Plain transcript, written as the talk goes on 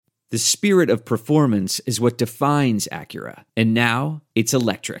The spirit of performance is what defines Acura. And now, it's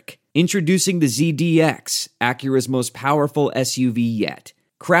electric. Introducing the ZDX, Acura's most powerful SUV yet.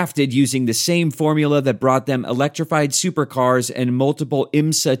 Crafted using the same formula that brought them electrified supercars and multiple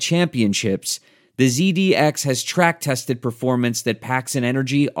IMSA championships, the ZDX has track-tested performance that packs an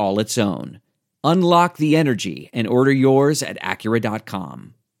energy all its own. Unlock the energy and order yours at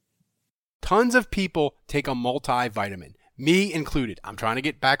Acura.com. Tons of people take a multivitamin, me included. I'm trying to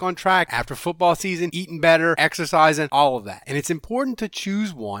get back on track after football season, eating better, exercising, all of that. And it's important to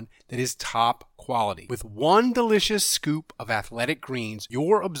choose one that is top quality. With one delicious scoop of Athletic Greens,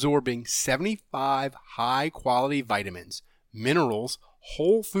 you're absorbing 75 high-quality vitamins, minerals,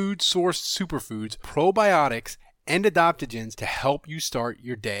 whole food sourced superfoods, probiotics, and adaptogens to help you start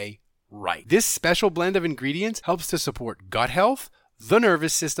your day right. This special blend of ingredients helps to support gut health, the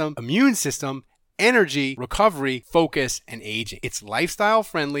nervous system, immune system, energy, recovery, focus, and aging. It's lifestyle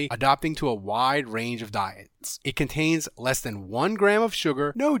friendly, adapting to a wide range of diets. It contains less than 1 gram of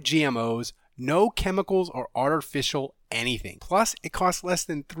sugar, no GMOs, no chemicals or artificial anything. Plus, it costs less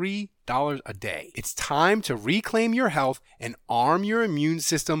than $3 a day. It's time to reclaim your health and arm your immune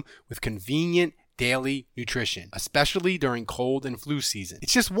system with convenient daily nutrition, especially during cold and flu season.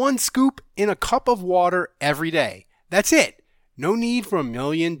 It's just 1 scoop in a cup of water every day. That's it. No need for a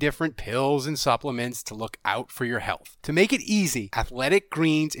million different pills and supplements to look out for your health. To make it easy, Athletic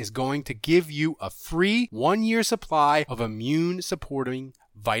Greens is going to give you a free 1-year supply of immune-supporting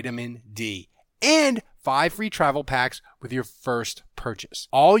vitamin D and 5 free travel packs with your first purchase.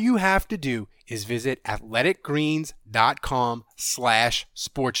 All you have to do is visit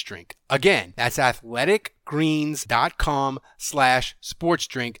athleticgreens.com/sportsdrink. Again, that's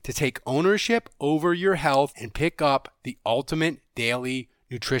athleticgreens.com/sportsdrink to take ownership over your health and pick up the ultimate daily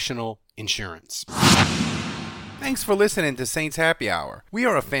nutritional insurance. Thanks for listening to Saints Happy Hour. We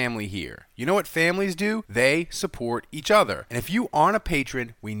are a family here. You know what families do? They support each other. And if you aren't a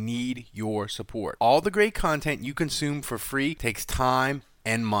patron, we need your support. All the great content you consume for free takes time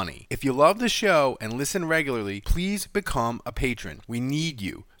and money. If you love the show and listen regularly, please become a patron. We need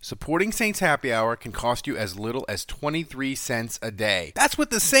you. Supporting Saints Happy Hour can cost you as little as 23 cents a day. That's what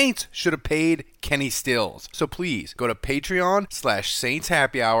the Saints should have paid Kenny Stills. So please go to Patreon/Saints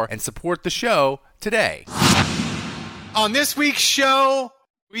Happy Hour and support the show today. On this week's show,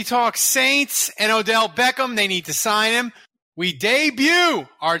 we talk Saints and Odell Beckham. They need to sign him. We debut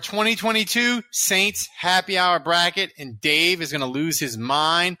our 2022 Saints Happy Hour bracket, and Dave is going to lose his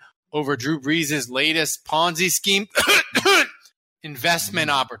mind over Drew Brees' latest Ponzi scheme investment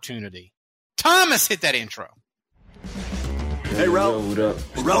opportunity. Thomas, hit that intro. Hey, Ralph. What up?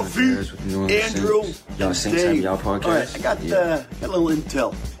 Ralphie, Andrew, Y'all Saints Happy Hour podcast? All right, I got a little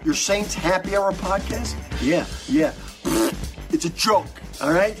intel. Your Saints Happy Hour podcast? Yeah. It's a joke,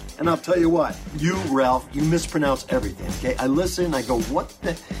 all right? And I'll tell you what. You, Ralph, you mispronounce everything, okay? I listen, I go, what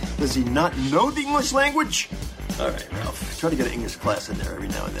the? Does he not know the English language? All right, Ralph. Try to get an English class in there every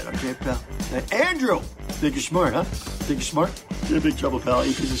now and then, okay, pal? Hey, Andrew! Think you're smart, huh? Think you're smart? You're in big trouble, pal.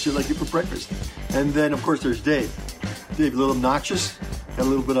 Eat piece of shit like you for breakfast. And then, of course, there's Dave. Dave, a little obnoxious? Got a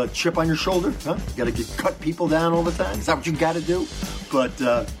little bit of chip on your shoulder, huh? You gotta cut people down all the time? Is that what you gotta do? But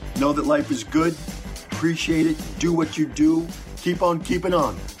know that life is good. Appreciate it. Do what you do. Keep on keeping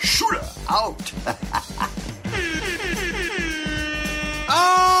on. Shooter out.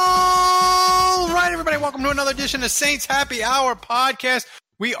 All right, everybody. Welcome to another edition of Saints Happy Hour podcast.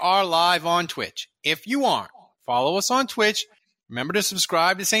 We are live on Twitch. If you aren't, follow us on Twitch. Remember to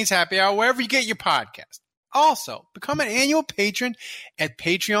subscribe to Saints Happy Hour wherever you get your podcast. Also, become an annual patron at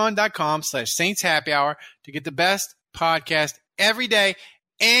patreon.com/Saints Happy Hour to get the best podcast every day.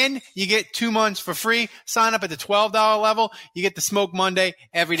 And you get 2 months for free. Sign up at the $12 level. You get the Smoke Monday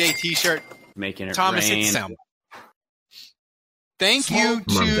everyday t-shirt. Making it Thomas, rain. hit the sound. Thank you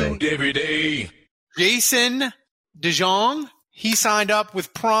to every day. Jason DeJong. He signed up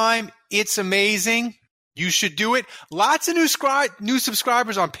with Prime. It's amazing. You should do it. Lots of new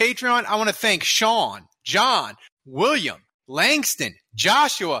subscribers on Patreon. I want to thank Sean, John, William, Langston,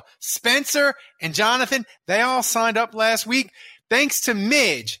 Joshua, Spencer, and Jonathan. They all signed up last week. Thanks to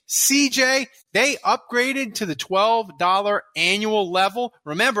Midge, CJ, they upgraded to the $12 annual level.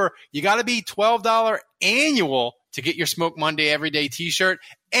 Remember, you got to be $12 annual to get your Smoke Monday Everyday t-shirt.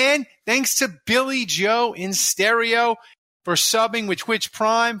 And thanks to Billy Joe in stereo for subbing with Twitch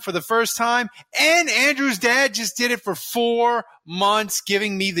Prime for the first time. And Andrew's dad just did it for 4 months,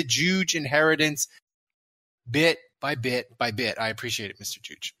 giving me the Juge inheritance bit by bit by bit. I appreciate it, Mr.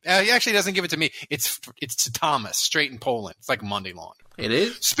 Juge. He actually doesn't give it to me. It's to Thomas, straight in Poland. It's like Monday laundry. It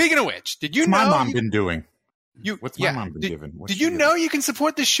is? Speaking of which, did you know... What's my mom been doing? What's my mom been given? Did you know you can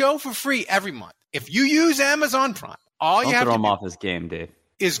support the show for free every month? If you use Amazon Prime, all you have to do off his game, Dave.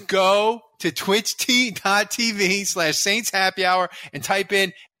 is go to twitch.tv/Saints Happy Hour and type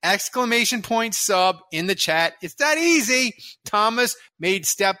in !sub in the chat. It's that easy. Thomas made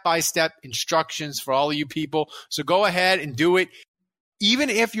step-by-step instructions for all of you people. So go ahead and do it. Even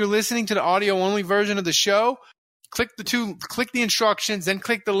if you're listening to the audio-only version of the show, click the instructions, then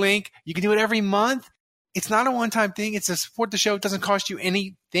click the link. You can do it every month. It's not a one-time thing. It's to support the show. It doesn't cost you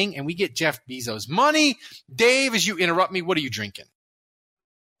anything, and we get Jeff Bezos' money. Dave, as you interrupt me, what are you drinking?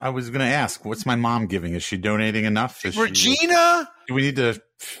 I was going to ask, what's my mom giving? Is she donating enough? Regina? Do we need to,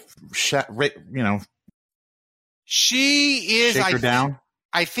 She is. shake her down?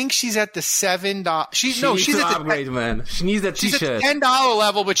 I think she's at the $7. She's to at upgrade, man. She needs that She's T-shirt. at the $10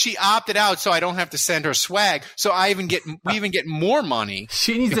 level, but she opted out, so I don't have to send her swag. So we even get more money.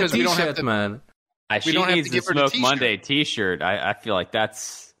 She needs that T-shirt, man. She needs the Smoke Monday T-shirt. I feel like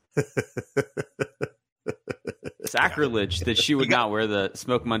that's sacrilege that she would not wear the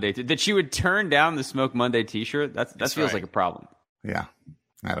Smoke Monday. That she would turn down the Smoke Monday T-shirt. That feels like a problem. Yeah,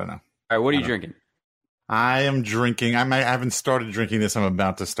 I don't know. All right, what are you drinking? I am drinking. I haven't started drinking this. I'm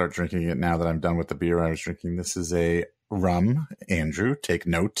about to start drinking it now that I'm done with the beer I was drinking. This is a rum. Andrew, take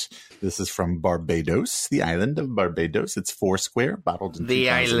note. This is from Barbados, the island of Barbados. It's Foursquare, bottled in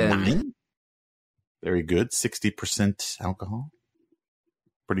 2009. Island. Very good. 60% alcohol.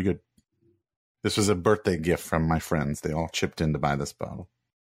 Pretty good. This was a birthday gift from my friends. They all chipped in to buy this bottle.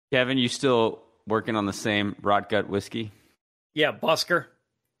 Kevin, you still working on the same rot gut whiskey? Yeah, Busker.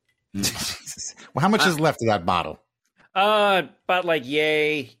 Well, how much is left of that bottle? About like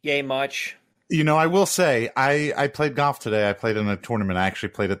yay much. You know, I will say, I played golf today. I played in a tournament. I actually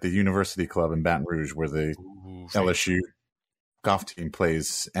played at the University Club in Baton Rouge where the LSU golf team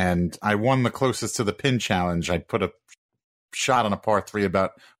plays. And I won the closest to the pin challenge. I put a shot on a par 3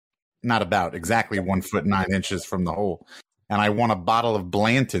 exactly 1 foot 9 inches from the hole. And I won a bottle of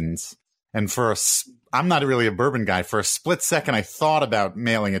Blanton's. And I'm not really a bourbon guy. For a split second, I thought about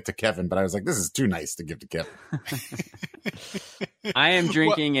mailing it to Kevin, but I was like, this is too nice to give to Kevin. I am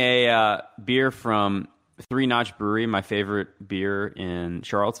drinking a beer from Three Notch Brewery, my favorite beer in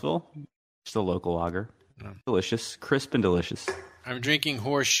Charlottesville. Just a local lager. Delicious, crisp and delicious. I'm drinking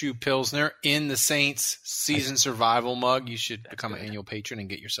Horseshoe Pilsner in the Saints season survival mug. You should become an annual patron and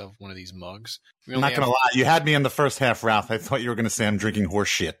get yourself one of these mugs. I'm not going to lie. You had me in the first half, Ralph. I thought you were going to say I'm drinking horse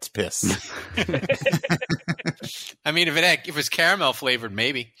shit piss. I mean, if it's caramel flavored,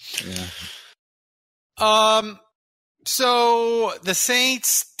 maybe. Yeah. So the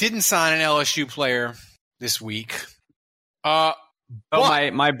Saints didn't sign an LSU player this week. My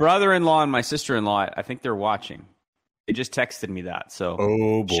brother-in-law and my sister-in-law, I think they're watching. They just texted me that.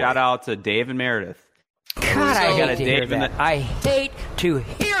 So shout out to Dave and Meredith. God, I hate to hear that. I hate to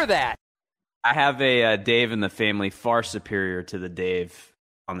hear that. I have a Dave and the family far superior to the Dave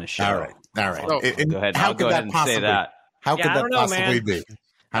on the show. All right. Go ahead. I'll go ahead and say that. How could that possibly be?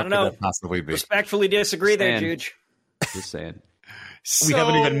 How could that possibly be? Respectfully disagree there, Juge. Just saying. We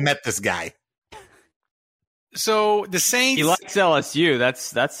haven't even met this guy. So the Saints, he likes LSU.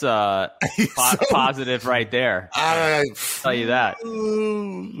 That's positive right there. I'll tell you that. I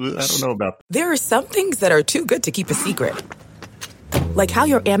don't know about that. There are some things that are too good to keep a secret. Like how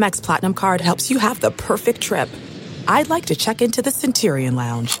your Amex Platinum card helps you have the perfect trip. I'd like to check into the Centurion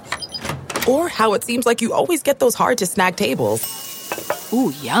Lounge. Or how it seems like you always get those hard-to-snag tables.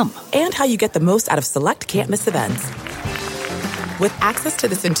 Ooh, yum. And how you get the most out of select can't-miss events. With access to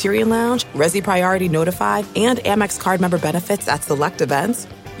the Centurion Lounge, Resi Priority Notified, and Amex card member benefits at select events,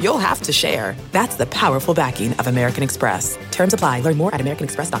 you'll have to share. That's the powerful backing of American Express. Terms apply. Learn more at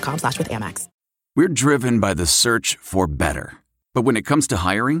americanexpress.com/withAmex. We're driven by the search for better. But when it comes to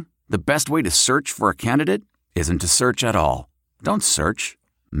hiring, the best way to search for a candidate isn't to search at all. Don't search.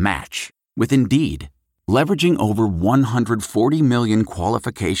 Match. With Indeed. Leveraging over 140 million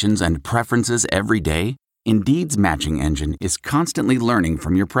qualifications and preferences every day, Indeed's matching engine is constantly learning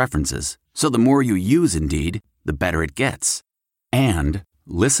from your preferences. So the more you use Indeed, the better it gets. And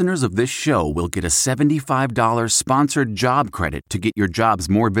listeners of this show will get a $75 sponsored job credit to get your jobs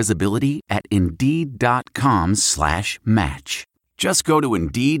more visibility at Indeed.com/match. Just go to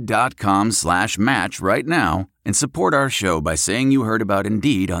Indeed.com/match right now and support our show by saying you heard about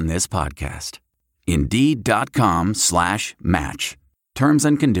Indeed on this podcast. Indeed.com/match. Terms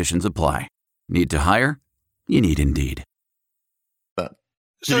and conditions apply. Need to hire? You need Indeed.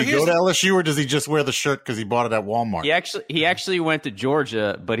 Did he go to LSU or does he just wear the shirt because he bought it at Walmart? He actually went to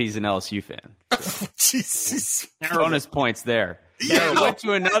Georgia, but he's an LSU fan. Jesus. Bonus points there. Yeah, Went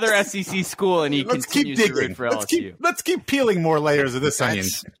to another SEC school and he continues to root for LSU. Let's keep peeling more layers of this onion.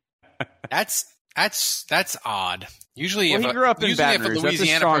 That's odd. Usually, Well, he grew up in if Baton a Rouge. That's a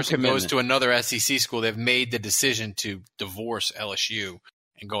Louisiana strong person goes commitment. to another SEC school, they've made the decision to divorce LSU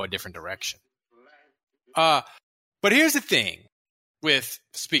and go a different direction. But here's the thing with,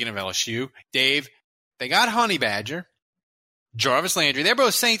 speaking of LSU, Dave, they got Honey Badger, Jarvis Landry. They're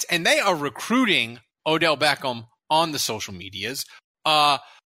both Saints, and they are recruiting Odell Beckham on the social medias. I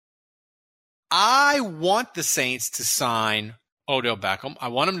want the Saints to sign Odell Beckham. I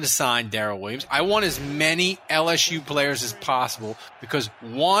want him to sign Darrell Williams. I want as many LSU players as possible because,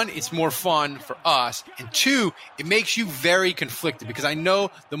 one, it's more fun for us, and two, it makes you very conflicted because I know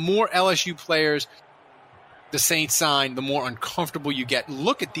the more LSU players the Saints sign, the more uncomfortable you get.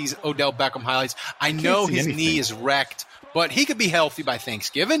 Look at these Odell Beckham highlights. I know his knee is wrecked, but he could be healthy by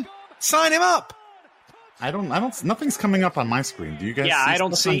Thanksgiving. Sign him up. Nothing's coming up on my screen. Do you guys? Yeah, see I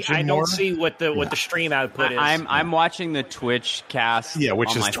don't see what the stream output is. I'm watching the Twitch cast. Yeah,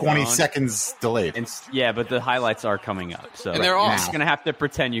 which on is my 20 phone. seconds delayed. And, yeah, but the highlights are coming up. So And they're you're off. just gonna have to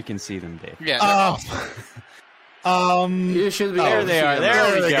pretend you can see them, Dave. Yeah. You should be. There they are.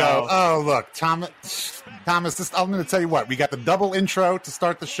 There we go. Oh, look, Thomas. I'm going to tell you what. We got the double intro to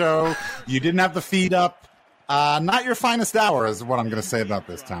start the show. You didn't have the feed up. Not your finest hour is what I'm going to say about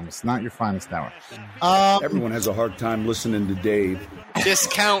this, Thomas. Not your finest hour. Everyone has a hard time listening to Dave.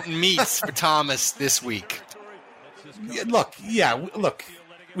 Discount meats for Thomas this week. Look.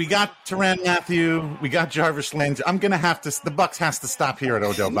 We got Tyrann Mathieu. We got Jarvis Landry. I'm going to have to. The Bucks has to stop here at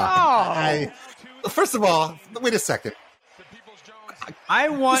Odell Beckham. First of all, wait a second. I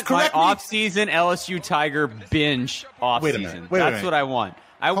want my off-season LSU Tiger binge off-season. That's what I want.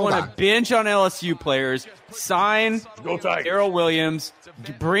 I want to binge on LSU players, sign Darrell Williams,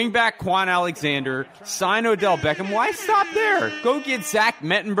 bring back Quan Alexander, sign Odell Beckham. Why stop there? Go get Zach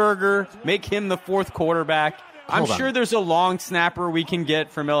Mettenberger, make him the fourth quarterback. I'm sure there's a long snapper we can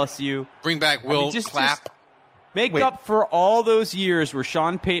get from LSU. Bring back Will Clapp. Make up for all those years where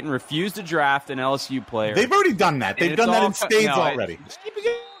Sean Payton refused to draft an LSU player. They've already done that. They've done that in spades already. Just keep it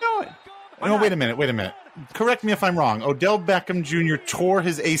going. No, wait a minute. Correct me if I'm wrong. Odell Beckham Jr. tore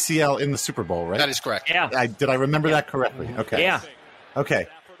his ACL in the Super Bowl, right? That is correct. Yeah. Did I remember that correctly? Okay. Yeah. Okay.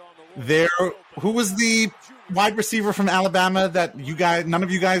 Who was the wide receiver from Alabama that none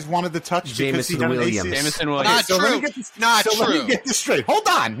of you guys wanted to touch? Jamison Williams. Jamison Williams. Not true. Let me get this straight. Hold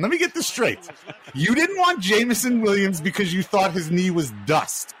on. Let me get this straight. You didn't want Jamison Williams because you thought his knee was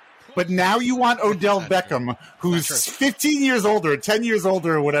dust. But now you want Odell Beckham, who's 15 years older, 10 years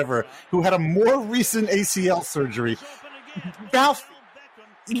older, or whatever, who had a more recent ACL surgery. Ralph,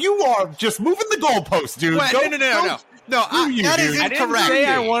 you are just moving the goalpost, dude. Wait, no. That is incorrect. I didn't say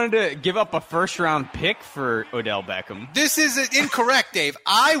I wanted to give up a first-round pick for Odell Beckham. This is incorrect, Dave.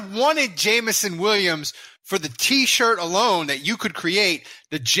 I wanted Jamison Williams for the T-shirt alone that you could create,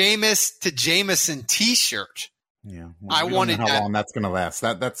 the Jameis to Jamison T-shirt. Yeah, I wanted how that. long that's going to last.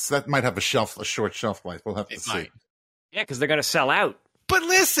 That might have a short shelf life. We'll have to see. Might. Yeah, because they're going to sell out. But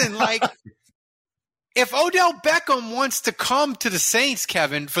listen, if Odell Beckham wants to come to the Saints,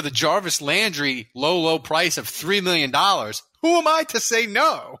 Kevin, for the Jarvis Landry low price of $3 million, who am I to say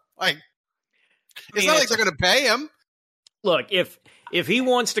no? It's not like they're going to pay him. Look, if he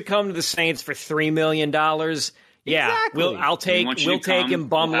wants to come to the Saints for $3 million, yeah, Exactly. we'll take him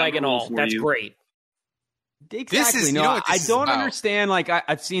bum leg and all. That's great. Exactly. I don't understand.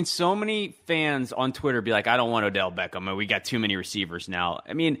 I've seen so many fans on Twitter be like, I don't want Odell Beckham, and we got too many receivers now.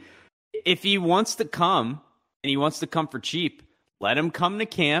 I mean, if he wants to come, and he wants to come for cheap, let him come to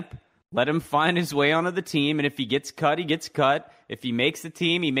camp. Let him find his way onto the team, and if he gets cut, he gets cut. If he makes the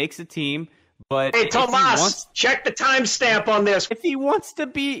team, he makes the team. But hey, Tomas, check the timestamp on this. If he wants to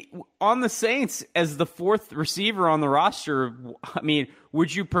be on the Saints as the fourth receiver on the roster, I mean,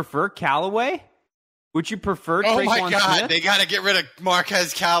 would you prefer Callaway? Would you prefer Traquan my God, Smith? they got to get rid of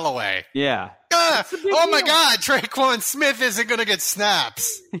Marquez Callaway. Yeah. Oh my God, Traquan Smith isn't going to get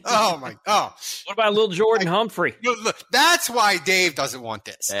snaps. What about little Jordan Humphrey? Look, that's why Dave doesn't want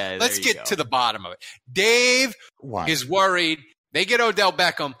this. Let's get to the bottom of it. Dave is worried. They get Odell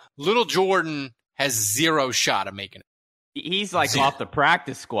Beckham. Little Jordan has zero shot of making it. He's off the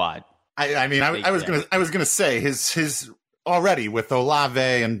practice squad. I was gonna say his already with Olave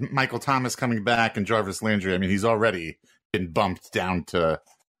and Michael Thomas coming back and Jarvis Landry. I mean, he's already been bumped down to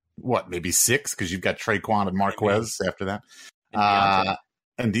maybe 6 because you've got Traquan and Marquez after that. I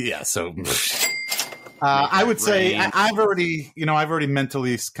would say I've already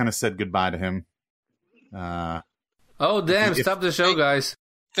mentally kind of said goodbye to him. Oh damn! Stop the show, guys.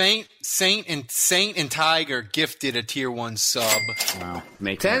 Saint and Tiger gifted a tier 1 sub. Wow.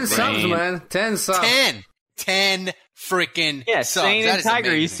 10 subs, man. 10 subs. 10 freaking subs. Saint and Tiger.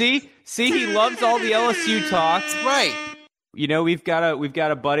 Amazing. You see, he loves all the LSU talk. Right. You know, we've got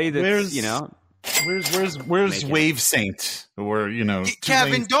a buddy that's Where's Wave Saint? Or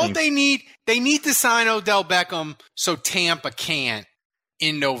Kevin, don't they need to sign Odell Beckham so Tampa can't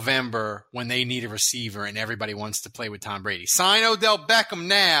in November when they need a receiver and everybody wants to play with Tom Brady? Sign Odell Beckham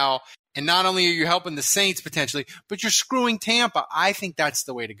now, and not only are you helping the Saints potentially, but you're screwing Tampa. I think that's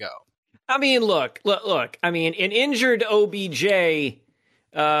the way to go. I mean, look. I mean, an injured OBJ, he's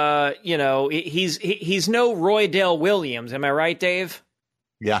no Roydell Williams. Am I right, Dave?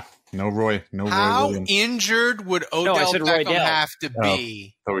 Yeah, no Roy Williams. How injured would Odell Beckham have to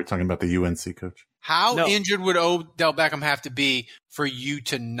be? Oh, we're talking about the UNC coach. How injured would Odell Beckham have to be for you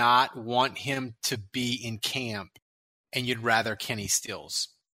to not want him to be in camp and you'd rather Kenny Stills?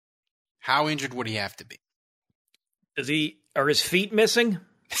 How injured would he have to be? Are his feet missing?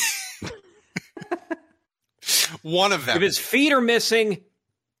 One of them. If his feet are missing,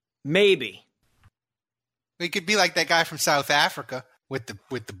 maybe. He could be like that guy from South Africa with the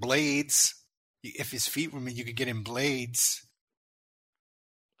blades. If his feet were missing, you could get him blades.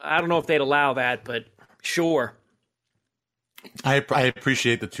 I don't know if they'd allow that, but sure. I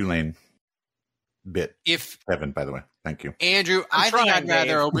appreciate the Tulane bit. Kevin, by the way, thank you, Andrew. I think I'd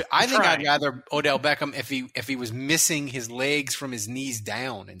rather Odell Beckham if he was missing his legs from his knees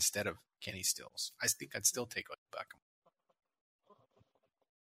down instead of Kenny Stills. I think I'd still take Odell Beckham.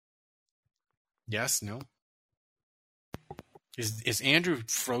 Yes, no. Is Andrew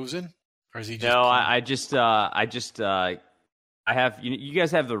frozen, or is he just? No, I have. You guys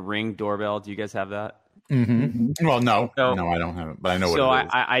have the Ring doorbell. Do you guys have that? Mm-hmm. Well, no, I don't have it, but I know what it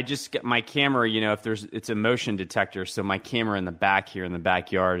is. I just get my camera. It's a motion detector, so my camera in the back here in the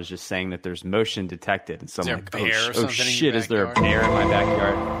backyard is just saying that there's motion detected, and so I'm like, oh shit, is there a bear in my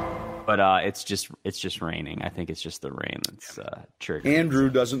backyard? But it's just raining. I think it's just the rain that's triggering. Andrew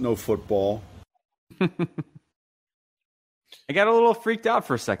doesn't know football. I got a little freaked out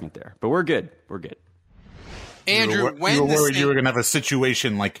for a second there, but we're good. We're good. Andrew, you were worried you were going to have a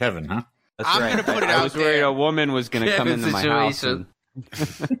situation like Kevin, huh? That's right. Going to put it out I was worried a woman was going to come into my house.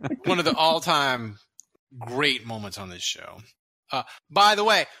 One of the all-time great moments on this show. By the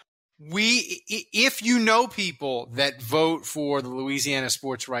way, if you know people that vote for the Louisiana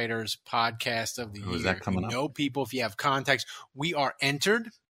Sports Writers Podcast of the Year, is that coming if you know people, if you have contacts, we are entered.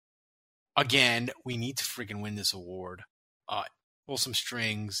 Again, we need to freaking win this award. Pull some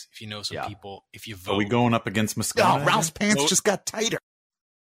strings if you know some people. If you vote, are we going up against Moscato? Oh, Ralph's pants just got tighter.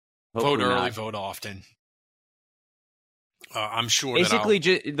 Vote early, vote often. I'm sure. Basically,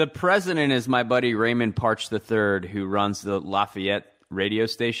 the president is my buddy Raymond Parch III, who runs the Lafayette radio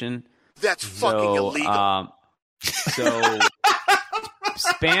station. That's fucking illegal. So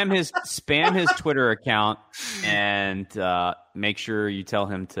spam his Twitter account and make sure you tell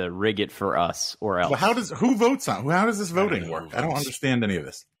him to rig it for us or else. Well, who votes on? How does this voting work? I don't understand any of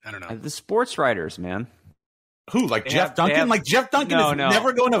this. I don't know. The sports writers, man. Who, like Jeff Duncan? Like Jeff Duncan is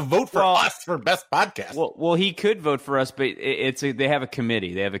never going to vote for us for best podcast. Well, he could vote for us, but they have a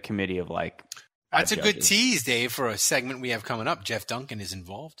committee. They have a committee of like. That's a good tease, Dave, for a segment we have coming up. Jeff Duncan is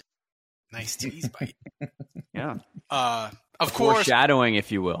involved. Nice tease bite. Yeah. Of course, foreshadowing,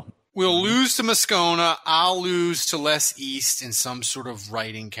 if you will. We'll lose to Moscona. I'll lose to Les East in some sort of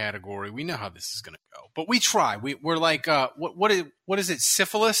writing category. We know how this is going to go, but we try. We're like, what is it?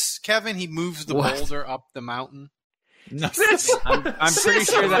 Syphilis, Kevin? He moves the boulder up the mountain. No, I'm pretty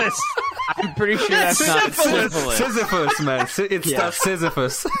sure that's. I'm pretty sure that's not syphilis. Sisyphus, man. It's not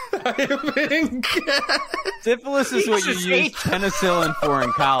Sisyphus. I think. Syphilis is what you use penicillin for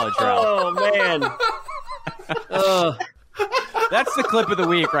in college, Ralph. Oh man. That's the clip of the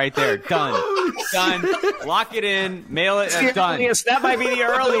week right there. Done. Lock it in. Mail it. Done. That might be the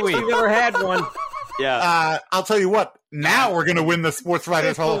earliest we've ever had one. Yeah. I'll tell you what. Now we're going to win the Sports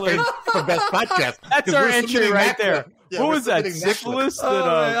Writers Hall of Fame for best podcast. That's our entry right there. What was that? Syphilis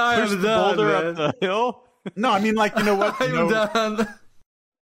that pushed the boulder up the hill? No, I mean, like, you know what? I'm done.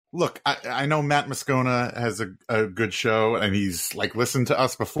 Look, I know Matt Moscona has a good show, and he's like listened to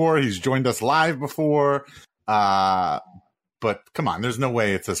us before. He's joined us live before. But come on, there's no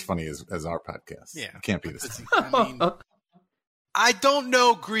way it's as funny as our podcast. Yeah, it can't be this. I don't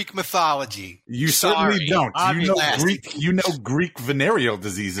know Greek mythology. You certainly don't. You know Greek venereal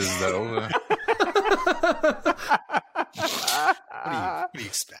diseases, though. What do you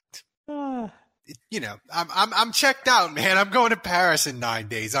expect? I'm checked out, man. I'm going to Paris in 9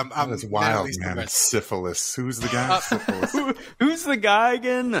 days. That's wild, man. Syphilis. Who's the guy? Syphilis. Who's the guy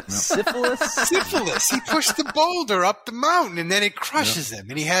again? Yep. Syphilis? Syphilis. He pushed the boulder up the mountain, and then it crushes him,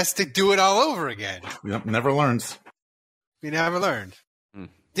 and he has to do it all over again. Yep, never learns. He never learned.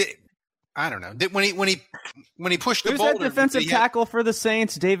 I don't know. When he pushed the boulder. Who's that defensive tackle for the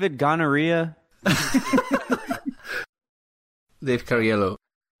Saints? David Gonorrhea? Dave Cariello.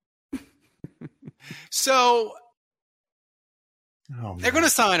 So they're going to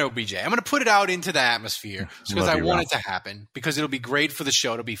sign OBJ. I'm going to put it out into the atmosphere because I want it to happen, because it'll be great for the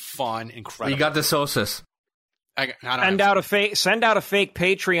show. It'll be fun, incredible. You got the sources. Send out a fake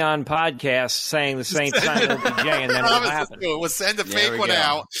Patreon podcast saying the Saints signed OBJ, and then it'll happen. We'll send a fake one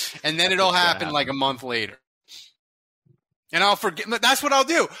out, and then it'll happen like a month later. And I'll forget. That's what I'll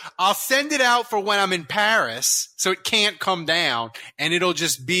do. I'll send it out for when I'm in Paris, so it can't come down, and it'll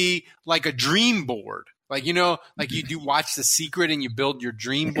just be like a dream board. Like, like you do watch The Secret and you build your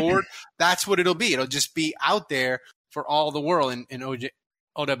dream board. That's what it'll be. It'll just be out there for all the world, and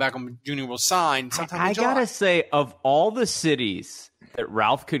Odell Beckham Jr. will sign sometime in July. I gotta say, of all the cities that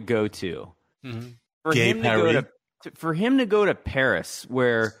Ralph could go to, for him to go to Paris,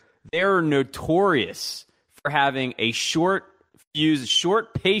 where they're notorious for having a short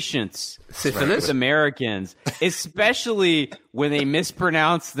patience with Americans, especially when they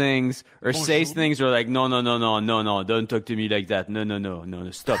mispronounce things or say things or like, no, don't talk to me like that. No,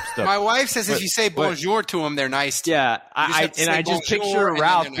 stop. My wife says if you say bonjour to them, they're nice to yeah, I just picture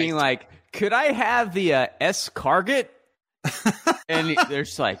Ralph being like, could I have the escargot? And they're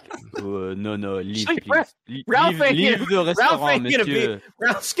just like, no, leave, please. Leave the restaurant, monsieur.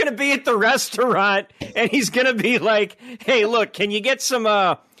 Ralph's going to be at the restaurant, and he's going to be like, hey, look, can we get some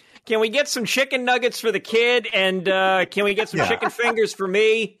chicken nuggets for the kid, and can we get some chicken fingers for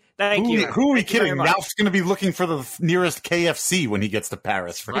me? Thank you. Who are we kidding? Ralph's going to be looking for the nearest KFC when he gets to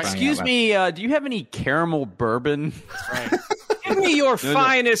Paris. Excuse me, do you have any caramel bourbon? Right. Give me your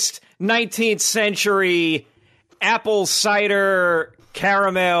finest 19th century apple cider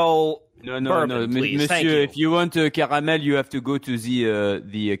caramel. No, please. Monsieur. If you want a caramel, you have to go to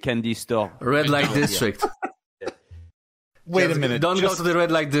the candy store. Red Light District. Wait a minute. Don't go to the Red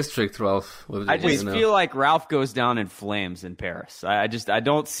Light District, Ralph. I just feel like Ralph goes down in flames in Paris. I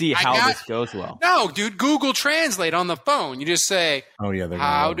don't see how this goes well. No, dude. Google Translate on the phone. You just say,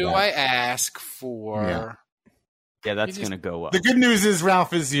 how do I ask for... Yeah, that's going to go well. The good news is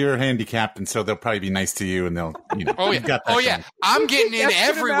Ralph is your handicapped, and so they'll probably be nice to you, and they'll, I'm getting in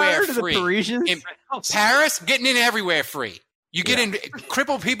everywhere free. In Paris, getting in everywhere free. You get in,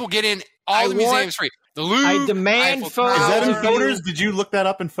 crippled people get in all the museums free. The Louvre. I demand photos. Is that in photos? Did you look that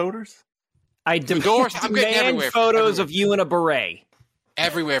up in photos? I demand photos of you in a beret.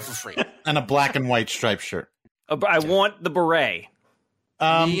 Everywhere for free. And a black and white striped shirt. I want the beret.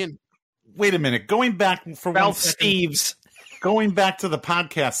 Wait a minute. Going back for Ralph Steves. Going back to the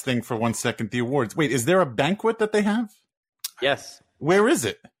podcast thing for 1 second, the awards. Wait, is there a banquet that they have? Yes. Where is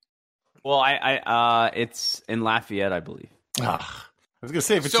it? Well, it's in Lafayette, I believe. I was going to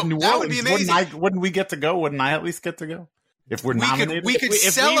say, if it's in New Orleans, wouldn't we get to go? Wouldn't I at least get to go? If we're nominated? We could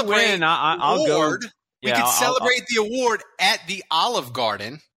celebrate I'll go. We could celebrate the award at the Olive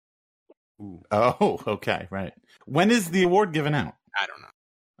Garden. Ooh. Oh, okay, right. When is the award given out? I don't know.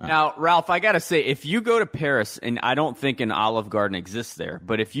 Now, Ralph, I got to say, if you go to Paris, and I don't think an Olive Garden exists there,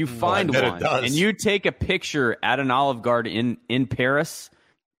 but if you find one and you take a picture at an Olive Garden in Paris,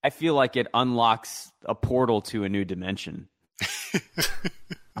 I feel like it unlocks a portal to a new dimension.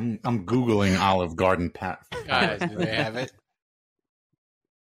 I'm Googling Olive Garden. Guys, do they have it?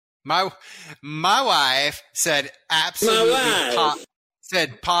 My wife said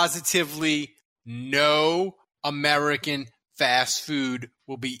said positively no American fast food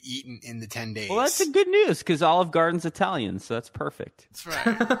will be eaten in the 10 days. Well, that's a good news because Olive Garden's Italian, so that's perfect. That's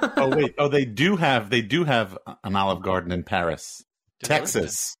right. Oh wait, they do have an Olive Garden in Paris,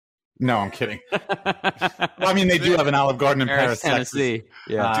 Texas. No, I'm kidding. I mean, they do have an Olive Garden in Paris, Tennessee. Texas.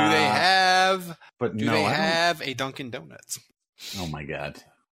 Yeah. Do they have? Do they have a Dunkin' Donuts? Oh my God,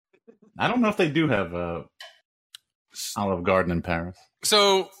 I don't know if they do have a Olive Garden in Paris.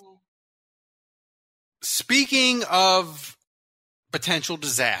 So, speaking of potential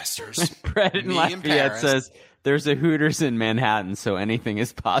disasters, Brett in Lafayette says there's a Hooters in Manhattan, so anything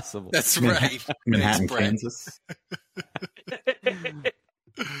is possible. That's right. Manhattan, Kansas.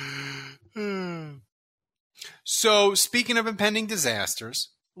 So, speaking of impending disasters,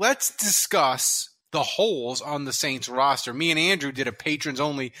 let's discuss the holes on the Saints roster. Me and Andrew did a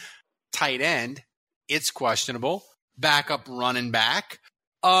patrons-only tight end. It's questionable. Backup running back.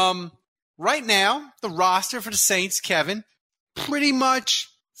 right now, the roster for the Saints, Kevin, pretty much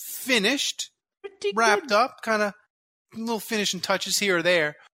finished, wrapped up, kind of little finishing touches here or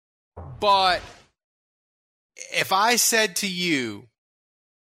there. But if I said to you,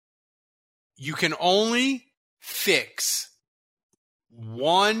 you can only fix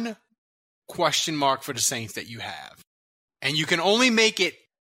one question mark for the Saints that you have, and you can only make it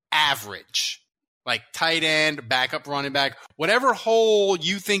average, like tight end, backup running back, whatever hole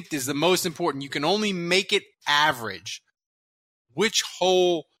you think is the most important, you can only make it average. Which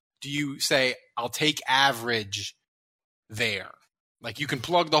hole do you say, I'll take average there? Like you can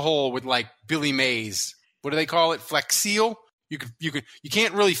plug the hole with like Billy Mays. What do they call it? Flex Seal? You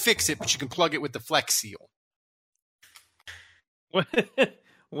can't really fix it, but you can plug it with the Flex Seal. What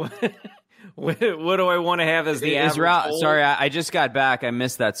do I want to have as the average hole? Sorry, I just got back. I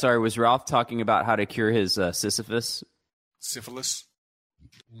missed that. Sorry, was Ralph talking about how to cure his Sisyphus? Syphilis.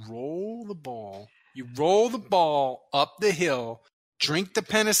 Roll the ball. You roll the ball up the hill, drink the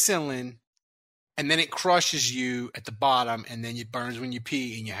penicillin, and then it crushes you at the bottom, and then it burns when you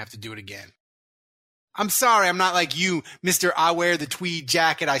pee, and you have to do it again. I'm sorry, I'm not like you, Mr. I wear the tweed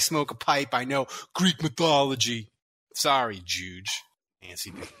jacket, I smoke a pipe, I know Greek mythology. Sorry, Juge.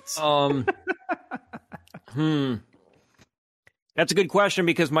 Nancy Bates. That's a good question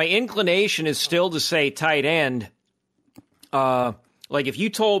because my inclination is still to say tight end. Like if you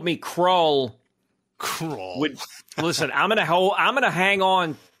told me Krull would listen, I'm gonna hang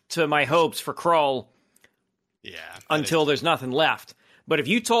on to my hopes for Krull until there's nothing left. But if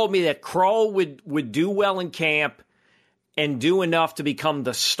you told me that Krull would do well in camp and do enough to become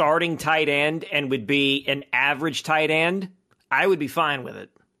the starting tight end and would be an average tight end, I would be fine with it.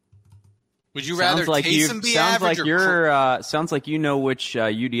 Would you rather Taysom be average sounds like you know which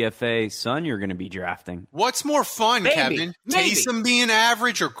UDFA son you're going to be drafting. What's more fun, Kevin? Taysom being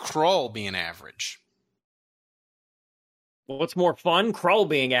average or Krull being average? What's more fun? Krull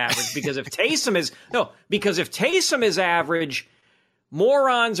being average. Because if Taysom is average,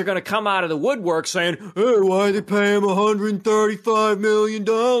 morons are going to come out of the woodwork saying, hey, why'd they pay him $135 million?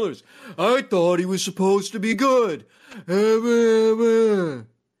 I thought he was supposed to be good. That's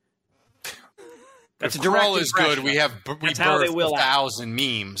if Krull is good, we birthed 1,000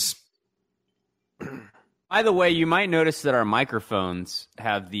 memes. By the way, you might notice that our microphones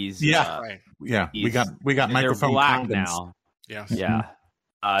have these. We got microphone black condoms now. Yeah.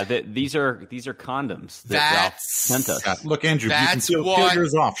 These are condoms that Ralph sent us. Look, Andrew, you can peel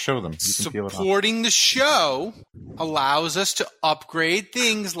yours off. Show them. Supporting the show allows us to upgrade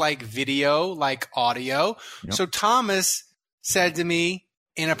things like video, like audio. Yep. So Thomas said to me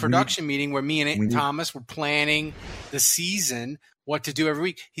in a production meeting where me and Thomas were planning the season, what to do every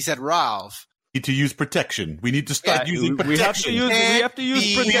week, he said, Ralph, we need to use protection. We need to start using protection. We have to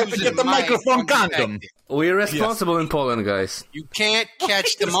use protection. We have to get the microphone condom. We're responsible in Poland, guys. You can't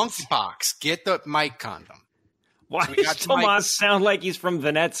catch the monkeypox. Get the mic condom. Why does Tomas sound like he's from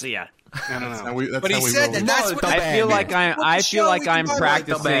Venezia? No. But he said that's what I feel like I'm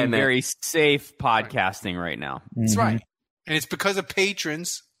practicing very safe podcasting right now. That's right. And it's because of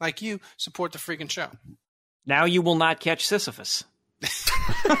patrons like you support the freaking show. Now you will not catch Sisyphus.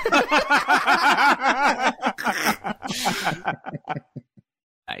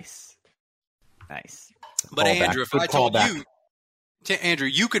 Nice. But Andrew, if I told you, Andrew,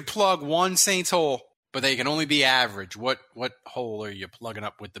 you could plug one Saints hole, but they can only be average. What hole are you plugging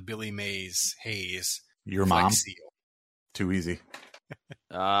up with the Billy Mays Hayes? Your mom. Too easy.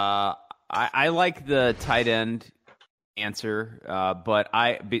 I like the tight end answer, but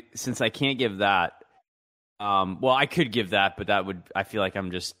since I can't give that. I could give that, but I feel like I'm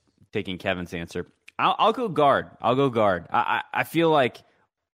just taking Kevin's answer. I'll go guard. I feel like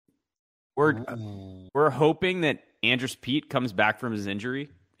we're hoping that Andrus Peat comes back from his injury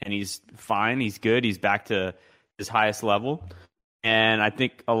and he's fine. He's good. He's back to his highest level. And I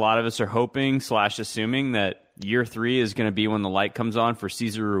think a lot of us are hoping / assuming that year 3 is going to be when the light comes on for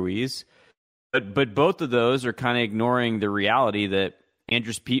Cesar Ruiz. But both of those are kind of ignoring the reality that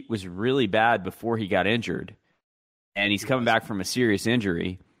Andrus Peat was really bad before he got injured, and he's coming back from a serious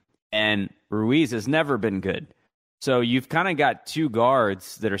injury, and Ruiz has never been good. So you've kind of got two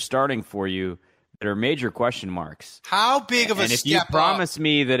guards that are starting for you that are major question marks. How big of a step up? And if you promise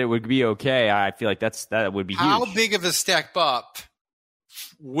me that it would be okay, I feel like that would be huge. How big of a step up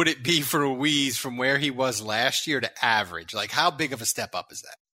would it be for Ruiz from where he was last year to average? Like, how big of a step up is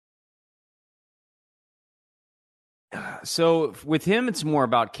that? So with him, it's more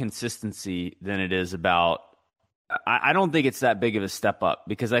about consistency than it is about I don't think it's that big of a step up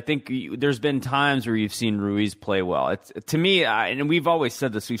because I think there's been times where you've seen Ruiz play well. It's, to me, and we've always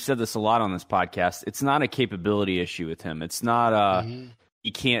said this, we've said this a lot on this podcast, it's not a capability issue with him. It's not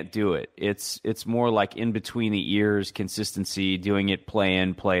he can't do it. It's more like in between the ears, consistency, doing it play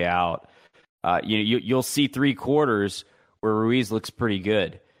in, play out. You'll see 3 quarters where Ruiz looks pretty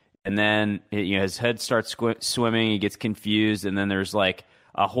good. And then his head starts swimming, he gets confused, and then there's like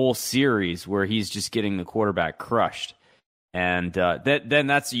a whole series where he's just getting the quarterback crushed. And then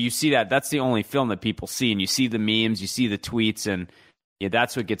that's the only film that people see, and you see the memes, you see the tweets, and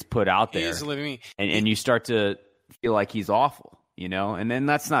that's what gets put out there. And you start to feel like he's awful, and then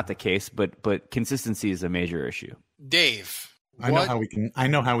that's not the case, but consistency is a major issue. Dave, I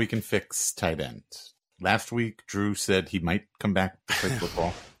know how we can fix tight end. Last week, Drew said he might come back to play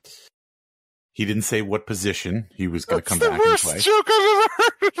football. He didn't say what position he was going to come back and play. That's the worst joke I've ever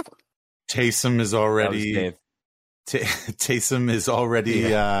heard. Taysom is already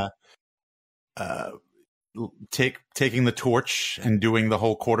taking the torch and doing the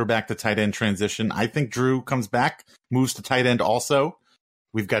whole quarterback to tight end transition. I think Drew comes back, moves to tight end also.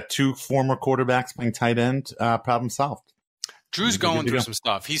 We've got 2 former quarterbacks playing tight end. Problem solved. Drew's going through some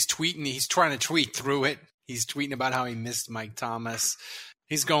stuff. He's tweeting. He's trying to tweet through it. He's tweeting about how he missed Mike Thomas.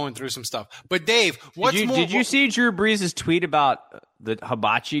 He's going through some stuff. But Dave, did you see Drew Brees' tweet about the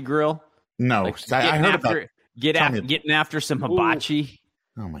hibachi grill? No, I heard about it. Getting after some hibachi.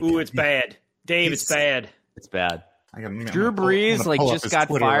 Oh my God. It's bad. Dave, it's bad. It's bad. Drew Brees just got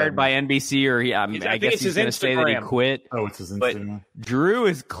fired by NBC, or I guess he's going to say that he quit. Oh, it's his Instagram. But Drew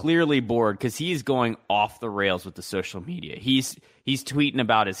is clearly bored because he's going off the rails with the social media. He's tweeting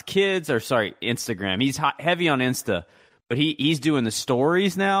about his kids, Instagram. He's heavy on Insta, but he's doing the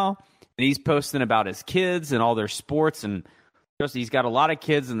stories now, and he's posting about his kids and all their sports, and he's got a lot of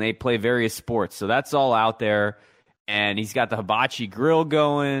kids, and they play various sports, so that's all out there. And he's got the hibachi grill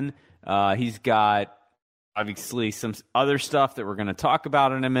going. He's got obviously some other stuff that we're going to talk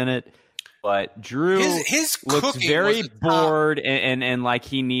about in a minute. But Drew his looks very bored and like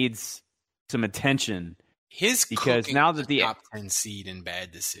he needs some attention. Because now that the top 10 seed in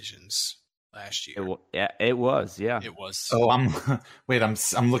bad decisions last year, it was. Oh,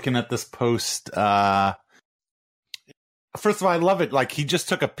 I'm looking at this post. First of all, I love it. Like, he just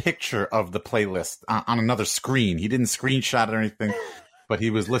took a picture of the playlist on another screen. He didn't screenshot it or anything, but he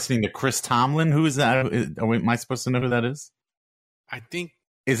was listening to Chris Tomlin. Who is that? Am I supposed to know who that is? I think.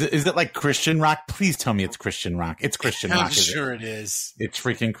 Is it like Christian rock? Please tell me it's Christian rock. It's Christian rock. I'm sure it is. It's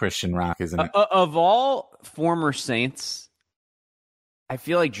freaking Christian rock, isn't it? Of all former Saints, I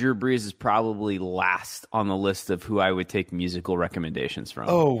feel like Drew Brees is probably last on the list of who I would take musical recommendations from.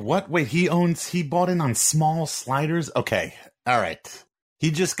 Oh, what? Wait, he bought in on Small Sliders? Okay. All right.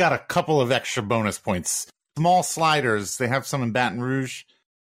 He just got a couple of extra bonus points. Small Sliders, they have some in Baton Rouge.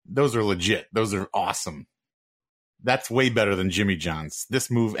 Those are legit. Those are awesome. That's way better than Jimmy John's.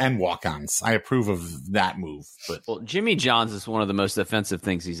 This move and walk-ons. I approve of that move. But Jimmy John's is one of the most offensive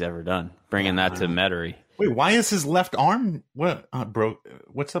things he's ever done, bringing that to Metairie. Wait, why is his left arm? What, bro?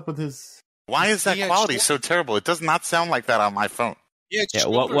 What's up with his? Why is that quality so terrible? It does not sound like that on my phone.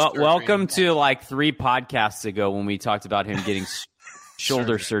 Welcome to like 3 podcasts ago when we talked about him getting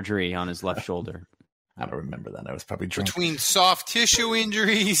shoulder surgery on his left shoulder. I don't remember that. I was probably drunk. Between soft tissue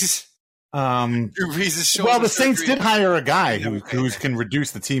injuries. Well, the Saints did hire a guy who can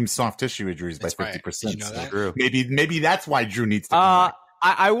reduce the team's soft tissue injuries by 50%. You know that? Maybe that's why Drew needs to come back.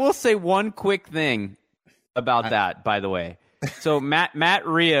 I will say one quick thing about that, by the way. So Matt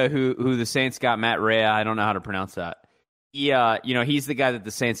Rhea, who the Saints got, Matt Rhea, I don't know how to pronounce that. He's the guy that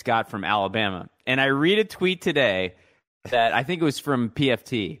the Saints got from Alabama. And I read a tweet today that I think it was from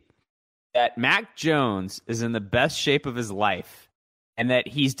PFT that Mac Jones is in the best shape of his life. And that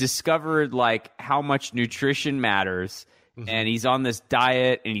he's discovered like how much nutrition matters, and he's on this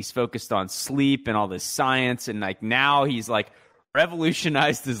diet, and he's focused on sleep and all this science, and like now he's like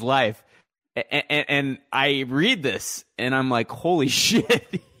revolutionized his life. And I read this, and I'm like, holy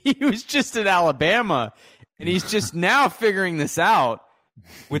shit! He was just in Alabama, and he's just now figuring this out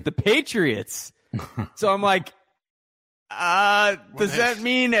with the Patriots. So I'm like, does that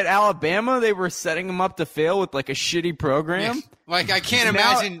mean at Alabama they were setting him up to fail with like a shitty program? Like, I can't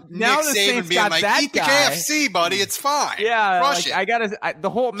imagine Nick Saban being like, eat the KFC, buddy, it's fine. Yeah, like, the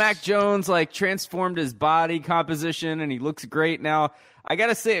whole Mac Jones like transformed his body composition and he looks great now. I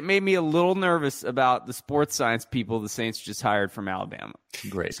gotta say, it made me a little nervous about the sports science people the Saints just hired from Alabama.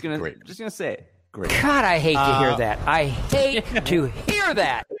 Great. Just gonna say it. Great. God, I hate to hear that. I hate to hear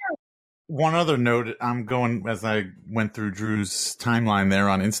that. One other note, I'm going, as I went through Drew's timeline there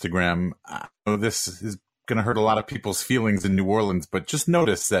on Instagram, this is going to hurt a lot of people's feelings in New Orleans, but just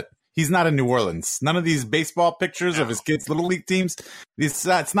notice that he's not in New Orleans. None of these baseball pictures of his kids' Little League teams, it's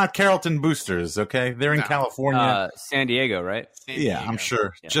not Carrollton Boosters, okay? They're in California. San Diego, right? I'm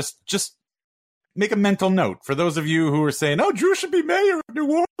sure. Yeah. Just make a mental note. For those of you who are saying, oh, Drew should be mayor of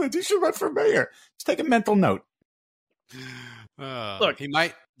New Orleans, he should run for mayor. Just take a mental note. Look, he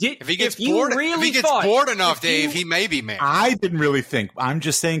might. If he gets bored enough, Dave, he may be mayor. I didn't really think. I'm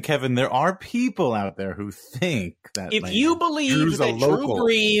just saying, Kevin, there are people out there who think that if you believe that Drew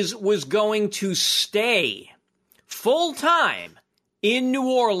Brees was going to stay full-time in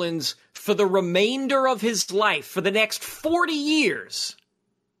New Orleans for the remainder of his life, for the next 40 years,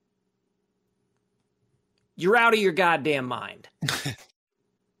 you're out of your goddamn mind.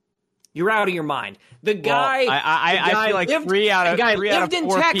 You're out of your mind. The guy. I feel like three out of 4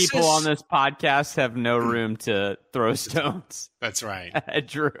 people on this podcast have no room to throw stones. That's right,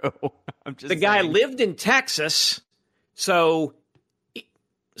 Drew. I'm just the guy lived in Texas, so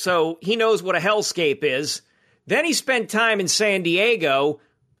he knows what a hellscape is. Then he spent time in San Diego,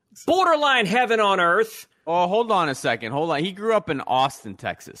 borderline heaven on earth. Oh, hold on a second. Hold on. He grew up in Austin,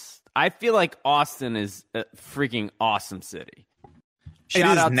 Texas. I feel like Austin is a freaking awesome city.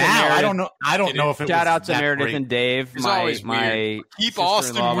 Shout out now. I don't know if it was shout out to that Meredith great. and Dave, my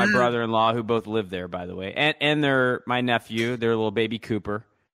sister-in-law, my brother-in-law, who both live there, by the way, and my nephew, their little baby Cooper.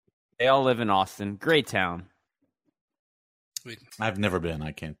 They all live in Austin. Great town. I've never been.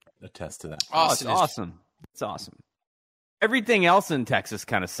 I can't attest to that. It's awesome. It's awesome. Everything else in Texas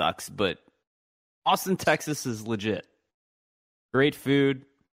kind of sucks, but Austin, Texas is legit. Great food.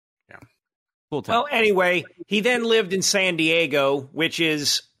 Cool town. Well, anyway, he then lived in San Diego, which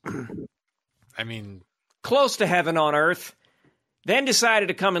is, close to heaven on earth. Then decided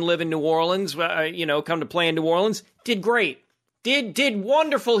to come and live in New Orleans, come to play in New Orleans. Did great. Did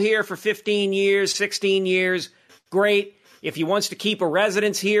wonderful here for 15 years, 16 years. Great. If he wants to keep a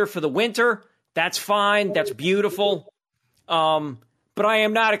residence here for the winter, that's fine. That's beautiful. But I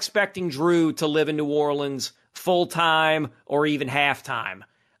am not expecting Drew to live in New Orleans full-time or even half-time.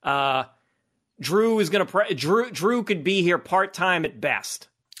 Drew is going to Drew could be here part-time at best.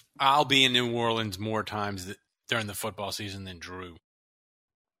 I'll be in New Orleans more times during the football season than Drew,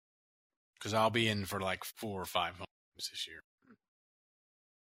 because I'll be in for like 4 or 5 months this year.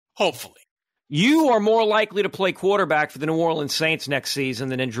 Hopefully. You are more likely to play quarterback for the New Orleans Saints next season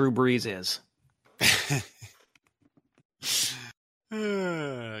than Drew Brees is.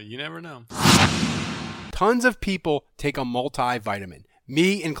 You never know. Tons of people take a multivitamin,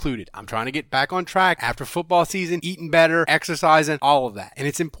 me included. I'm trying to get back on track after football season, eating better, exercising, all of that. And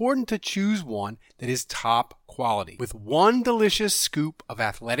it's important to choose one that is top quality. With one delicious scoop of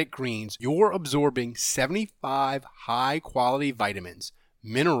Athletic Greens, you're absorbing 75 high-quality vitamins,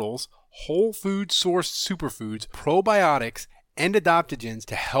 minerals, whole food sourced superfoods, probiotics, and adaptogens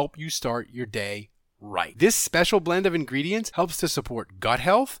to help you start your day right. This special blend of ingredients helps to support gut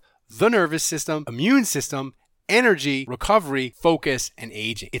health, the nervous system, immune system, energy, recovery, focus, and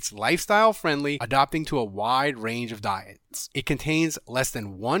aging. It's lifestyle friendly, adapting to a wide range of diets. It contains less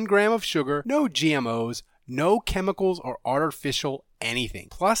than 1 gram of sugar, no GMOs, no chemicals or artificial anything.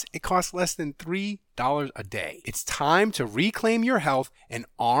 Plus, it costs less than $3 a day. It's time to reclaim your health and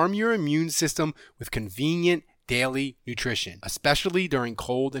arm your immune system with convenient daily nutrition, especially during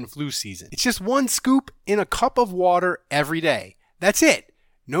cold and flu season. It's just 1 scoop in a cup of water every day. That's it.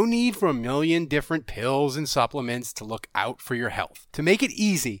 No need for a million different pills and supplements to look out for your health. To make it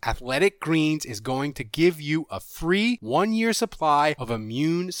easy, Athletic Greens is going to give you a free 1-year supply of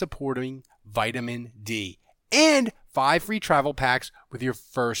immune-supporting vitamin D and 5 free travel packs with your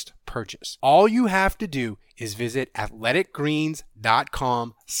first purchase. All you have to do is visit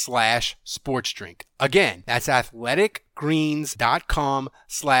athleticgreens.com/sportsdrink. Again, that's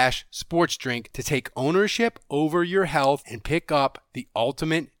athleticgreens.com/sportsdrink to take ownership over your health and pick up the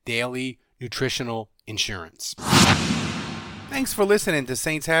ultimate daily nutritional insurance. Thanks for listening to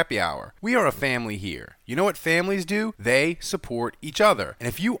Saints Happy Hour. We are a family here. You know what families do? They support each other. And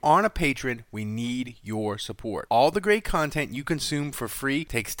if you aren't a patron, we need your support. All the great content you consume for free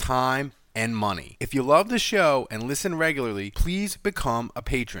takes time and money. If you love the show and listen regularly, please become a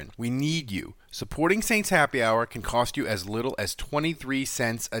patron. We need you. Supporting Saints Happy Hour can cost you as little as 23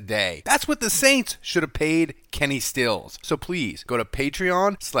 cents a day. That's what the Saints should have paid Kenny Stills. So please go to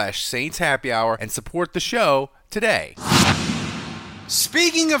Patreon/Saints Happy Hour and support the show today.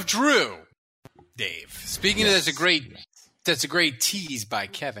 Speaking of Drew, Dave. Speaking of that's a great tease by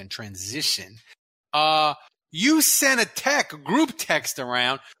Kevin. Transition. You sent a group text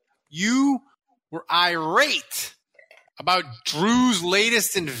around. You were irate about Drew's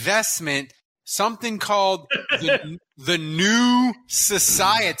latest investment something called the New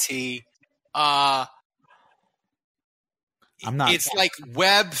Society. I'm not. It's like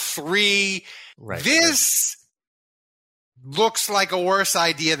Web3. Right. This looks like a worse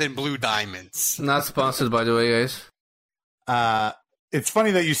idea than Blue Diamonds. Not sponsored, by the way, guys. It's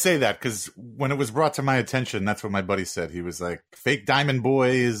funny that you say that, because when it was brought to my attention, that's what my buddy said. He was like, "Fake Diamond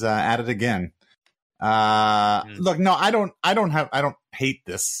Boy is at it again." Look, no, I don't hate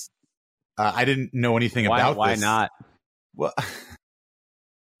this. I didn't know anything about why this. Why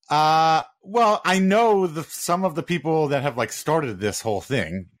not? Well, I know some of the people that have like started this whole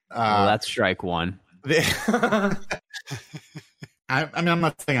thing. Well, that's strike one. I mean, I'm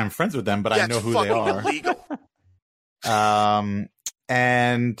not saying I'm friends with them, but I know who they are. Illegal.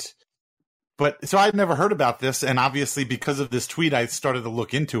 But so I'd never heard about this, and obviously because of this tweet, I started to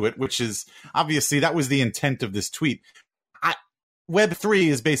look into it, which is obviously that was the intent of this tweet. Web3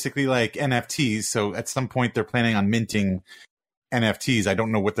 is basically like NFTs, so at some point they're planning on minting NFTs. I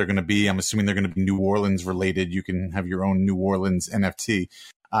don't know what they're going to be. I'm assuming they're going to be New Orleans related. You can have your own New Orleans NFT.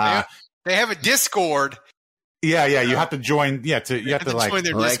 They have a Discord. Yeah, you have to join. Yeah, you have to join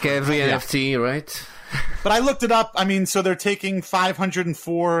their like Discord. every NFT, right? But I looked it up. I mean, so they're taking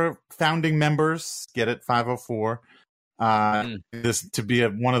 504 founding members. Get it? 504. This to be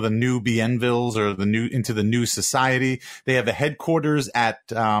one of the new Bienvilles or into the new society. They have a headquarters at.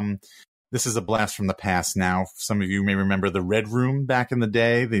 This is a blast from the past now. Some of you may remember the Red Room back in the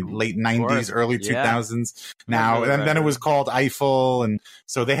day, the late 90s, early 2000s. Now, and then it was called Eiffel. And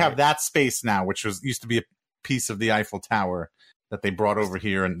so they have that space now, which used to be a piece of the Eiffel Tower that they brought over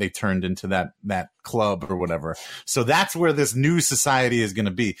here and they turned into that club or whatever. So that's where this new society is going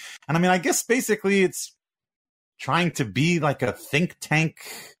to be. And I mean, I guess basically it's trying to be like a think tank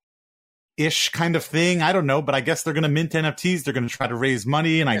ish kind of thing. I don't know, but I guess they're going to mint NFTs. They're going to try to raise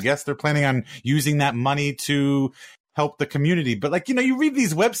money. And I guess they're planning on using that money to help the community. But like, you read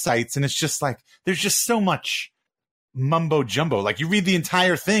these websites and it's just like, there's just so much mumbo jumbo. Like you read the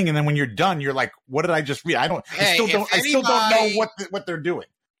entire thing. And then when you're done, you're like, what did I just read? I still don't know what they're doing.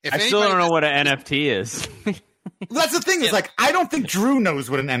 I still don't know what an NFT is. Well, that's the thing. Is like I don't think Drew knows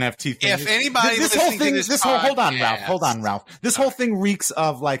what an NFT thing is. If anybody hold on, Ralph. This whole thing reeks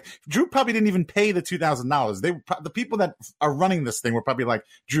of like Drew probably didn't even pay the $2,000. The people that are running this thing were probably like,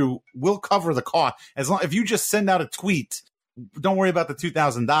 Drew, we'll cover the cost as long if you just send out a tweet. Don't worry about the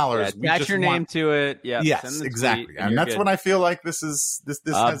 $2,000. Attach your name to it. Yeah. Yes, exactly. And that's what I feel like this has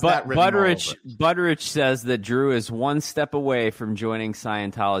that written Butteridge says that Drew is one step away from joining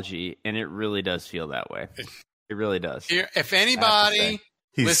Scientology, and it really does feel that way. It really does. If anybody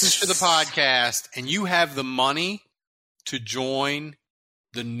listens to the podcast and you have the money to join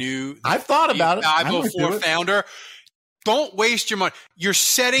I've thought about it. 504 founder, don't waste your money. You're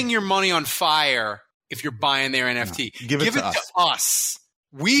setting your money on fire if you're buying their NFT. Give it to us.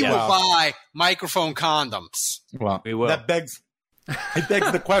 We will buy microphone condoms. Well, we will. It begs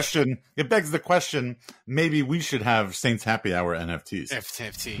the question. Maybe we should have Saints Happy Hour NFTs.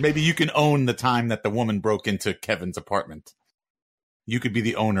 NFT. Maybe you can own the time that the woman broke into Kevin's apartment. You could be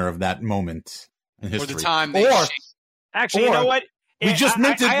the owner of that moment in history. Or the time actually, you know what? We just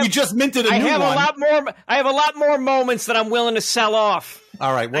minted a new one. I have a lot more moments that I'm willing to sell off.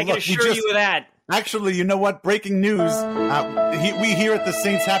 All right. Well, I can assure you of that. Actually, you know what? Breaking news. We here at the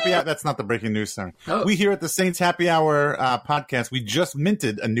Saints Happy Hour. That's not the breaking news, sir. Oh. We here at the Saints Happy Hour podcast. We just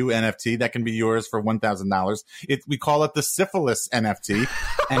minted a new NFT that can be yours for $1,000. We call it the Syphilis NFT,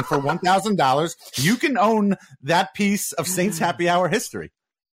 and for $1,000, you can own that piece of Saints Happy Hour history.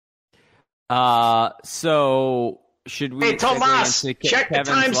 So should we? Hey, Tomas, check the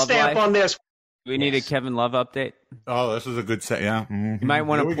timestamp on this. We need a Kevin Love update. Oh, this is a good set. Yeah, you might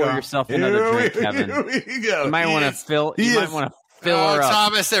want to pour yourself another drink, Kevin. Here we go. You might want to fill. You might want to fill her up.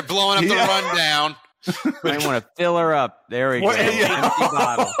 Thomas, they're blowing up the rundown. You might want to fill her up. There we go. Empty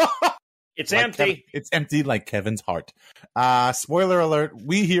bottle. It's empty. It's empty like Kevin's heart. Spoiler alert: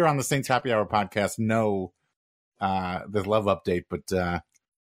 we here on the Saints Happy Hour podcast know the Love update, but the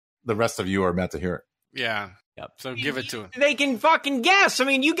rest of you are about to hear it. Yeah. Yep. So give it to him. They can fucking guess. I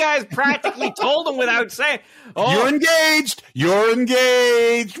mean, you guys practically told them without saying. Oh. You're engaged. You're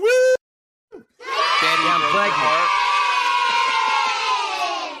engaged. Woo! Daddy, I'm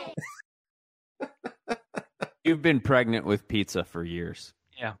pregnant. You've been pregnant with pizza for years.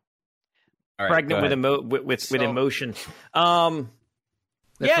 Yeah. All right, pregnant with emotion.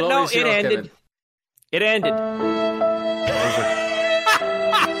 It ended. Kevin. It ended.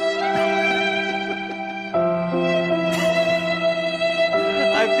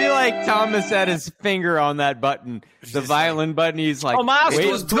 like Thomas had his finger on that button, the violin button. He's like,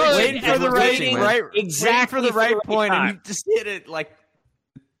 waiting for the right point, and he just hit it like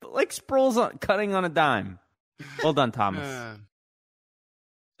Sproul's cutting on a dime. Well done, Thomas.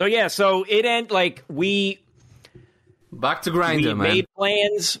 So it ended like back to Grindr, man. Made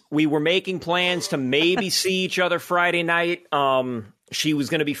plans. We were making plans to maybe see each other Friday night. She was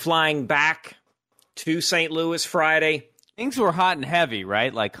going to be flying back to St. Louis Friday. Things were hot and heavy,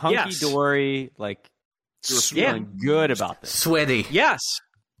 right? Like hunky-dory, like you were feeling good about this. Sweaty. Yes.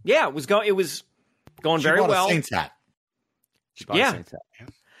 Yeah, it was going very well. She bought a Saints hat.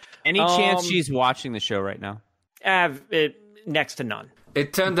 Any chance she's watching the show right now? Next to none.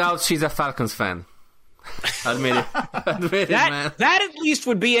 It turned out she's a Falcons fan. Admit it. Admit it, man. That at least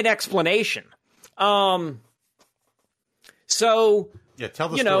would be an explanation. So... Yeah, tell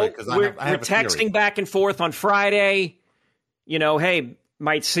the story, because we're texting back and forth on Friday. Hey,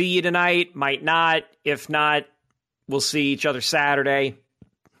 might see you tonight, might not. If not, we'll see each other Saturday.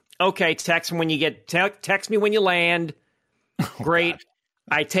 Okay, text me when you text me when you land. Great. God.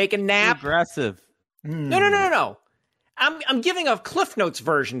 I take a nap. Aggressive. No. I'm giving a Cliff Notes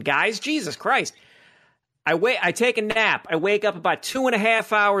version, guys. Jesus Christ. I take a nap. I wake up about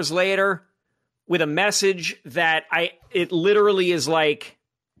 2.5 hours later with a message that it literally is like,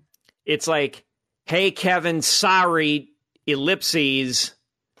 it's like, hey, Kevin, sorry, ellipses.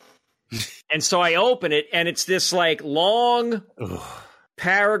 And so I open it, and it's this like long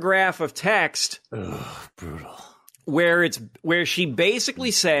paragraph of text. Brutal. Where she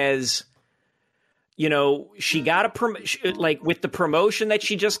basically says, she got with the promotion that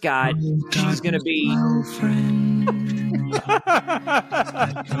she just got, she's going to be.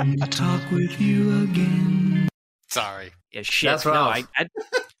 I'd come to talk with you again. Sorry. Yeah, shit. That's right. I'd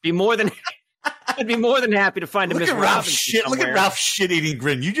be more than happy to find a Miss Robinson. Look at Ralph's shit-eating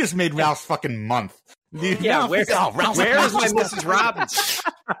grin. You just made Ralph's fucking month. Dude, yeah, where is my Mrs.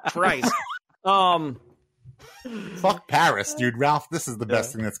 Robinson? Christ. Fuck Paris, dude. Ralph, this is the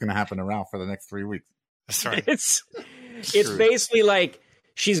best thing that's going to happen to Ralph for the next 3 weeks. That's right. It's basically like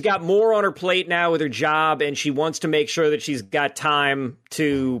she's got more on her plate now with her job, and she wants to make sure that she's got time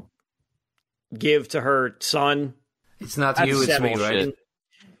to give to her son. It's not you, it's me, right?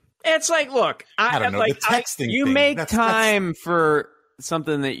 It's like, look, I don't know. The texting you thing, make time for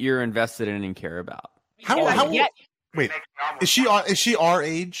something that you're invested in and care about. Wait, is she our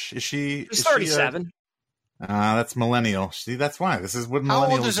age? She's 37. That's millennial. See, that's why. This is what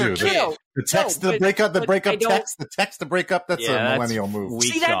millennials do. The text, the breakup text, the text to break up, that's a millennial move.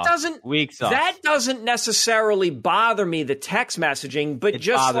 See, that doesn't necessarily bother me, the text messaging, but it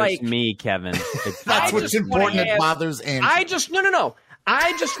just bothers like me, Kevin. That's what's important. It bothers Andrew. I just want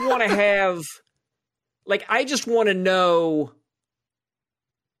to know,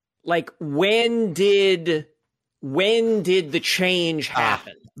 like, when did the change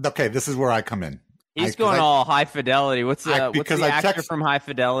happen? Okay, this is where I come in. He's going all high fidelity. What's the actor from High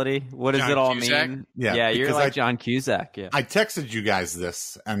Fidelity? What does it all mean? Yeah, you're like John Cusack. Yeah. I texted you guys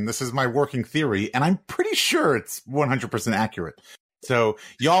this, and this is my working theory, and I'm pretty sure it's 100% accurate. So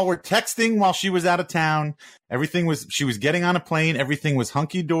y'all were texting while she was out of town. She was getting on a plane. Everything was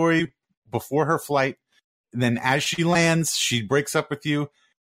hunky-dory before her flight. And then as she lands, she breaks up with you.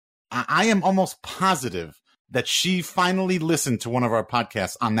 I am almost positive that she finally listened to one of our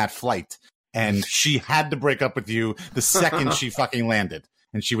podcasts on that flight. And she had to break up with you the second she fucking landed,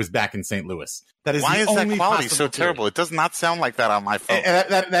 and she was back in St. Louis. Why is that quality so terrible? It does not sound like that on my phone.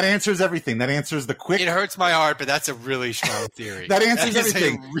 That answers everything. That answers the quick. It hurts my heart, but that's a really strong theory. That answers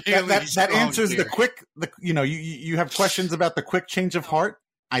everything. That answers theory. The quick. You have questions about the quick change of heart.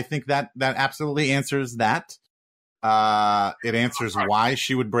 I think that absolutely answers that. It answers why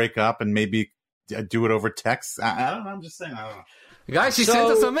she would break up and maybe do it over text. I don't know. I'm just saying. I don't know. Guys, she sent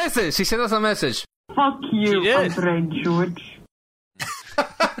us a message. Fuck you, Andre George.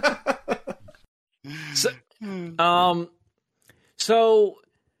 So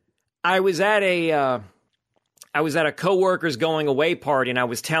I was at a coworker's going away party, and I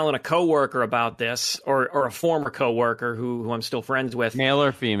was telling a coworker about this, or a former coworker who I'm still friends with. Male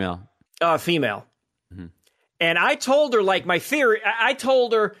or female? Female. Mm-hmm. And I told her, like, my theory. I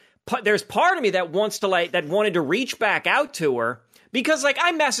told her there's part of me that wanted to reach back out to her. Because, like,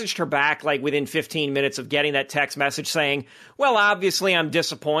 I messaged her back, like, within 15 minutes of getting that text message saying, well, obviously I'm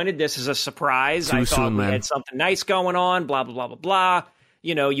disappointed. This is a surprise. I thought we had something nice going on, blah, blah, blah, blah, blah.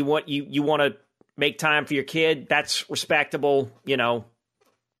 You know, you want to make time for your kid. That's respectable, you know.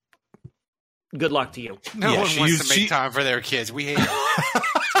 Good luck to you. No one wants to make time for their kids. We hate it.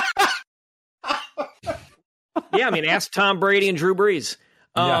 Yeah, I mean, ask Tom Brady and Drew Brees.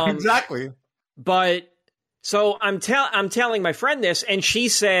 Exactly. But so I'm telling my friend this, and she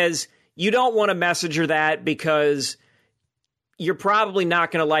says, you don't want to message her that because you're probably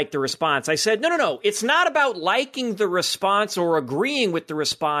not going to like the response. I said, no. It's not about liking the response or agreeing with the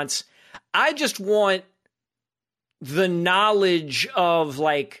response. I just want the knowledge of,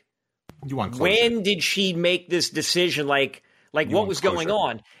 like, when did she make this decision? Like what was going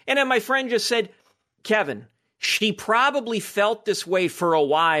on? And then my friend just said, Kevin, she probably felt this way for a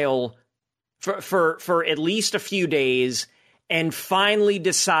while, for at least a few days, and finally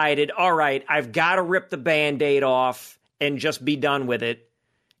decided, all right, I've got to rip the Band-Aid off and just be done with it.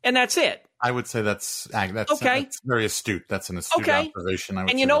 And that's it. I would say that's okay. That's very astute. That's an astute observation.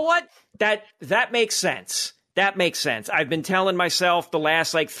 And you know what? That makes sense. That makes sense. I've been telling myself the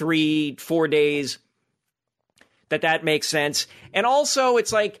last 3-4 days that makes sense. And also,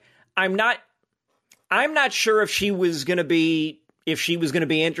 it's like I'm not sure if she was going to be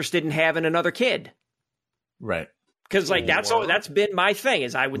interested in having another kid. Right. Because that's been my thing,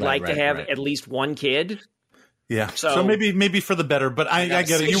 is I would like to have at least one kid. Yeah. So maybe for the better, but I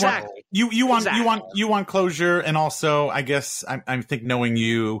get it. Exactly. You want closure, and also I guess I think knowing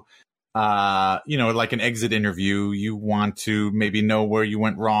you, like an exit interview, you want to maybe know where you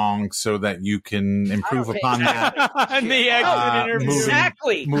went wrong so that you can improve upon that. The exit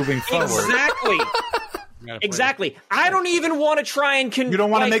interview. Moving forward. Exactly. I don't even want to try and you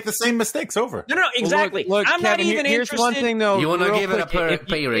don't want to make the same mistakes over. No, exactly. Look, I'm Kevin, not even here's interested. One thing, though. You want to give it a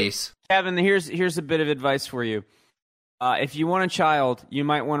pay raise. Kevin, here's a bit of advice for you. If you want a child, you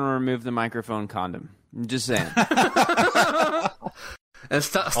might want to remove the microphone condom. I'm just saying. And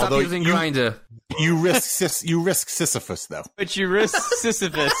stop using Grindr. You risk Sisyphus, though. But you risk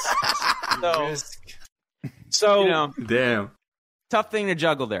Sisyphus. So damn. Tough thing to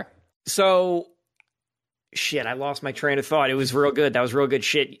juggle there. So, shit, I lost my train of thought. It was real good. That was real good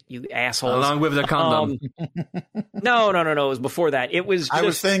shit, you assholes. Along with the condom. No. It was before that. It was. I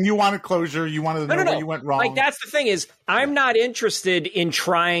was saying you wanted closure. You wanted to know where you went wrong. Like, that's the thing is, I'm not interested in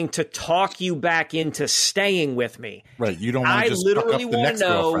trying to talk you back into staying with me. Right. You don't want to just literally fuck up the next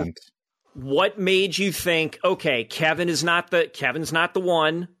girlfriend. What made you think, okay, Kevin's not the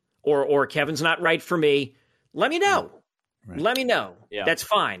one, or Kevin's not right for me? Let me know. Right. Let me know. Yeah. That's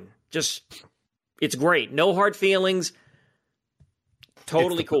fine. It's great. No hard feelings.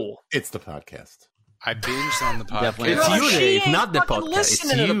 Totally cool. It's the podcast. I binged on the podcast. It's you, Dave, not the podcast.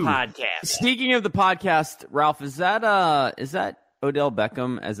 Listening to the podcast. Speaking of the podcast, Ralph, is that Odell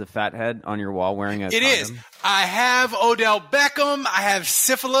Beckham as a fathead on your wall wearing a condom? It is. I have Odell Beckham. I have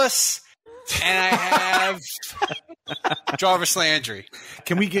syphilis, and I have Jarvis Landry.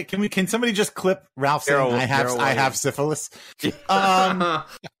 Can somebody just clip Ralph saying I have syphilis?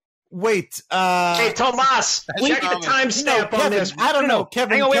 Wait. Hey, Tomas, we need a timestamp on this. I don't know.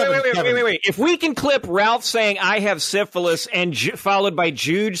 Kevin, hang on, wait. If we can clip Ralph saying I have syphilis and followed by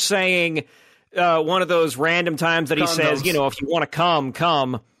Juge saying one of those random times that he says, if you want to come,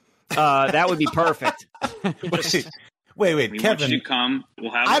 that would be perfect. Wait, Kevin. Want you to come.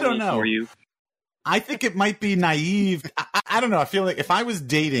 We'll have it for you. I think it might be naive. I don't know. I feel like if I was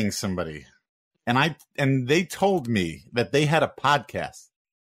dating somebody and they told me that they had a podcast,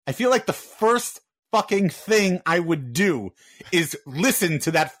 I feel like the first fucking thing I would do is listen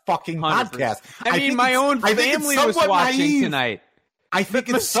to that fucking 100%. Podcast. I mean, my own family was watching tonight. I think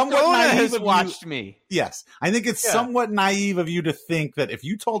it's somewhat naive of watched me. Yes. I think it's somewhat naive of you to think that if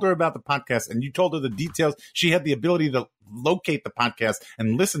you told her about the podcast and you told her the details, she had the ability to locate the podcast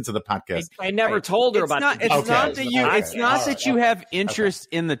and listen to the podcast. I never told her about it. It's not that you have interest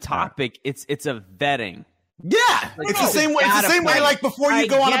in the topic. It's a vetting. Yeah, it's the same way. It's the same way. Like before you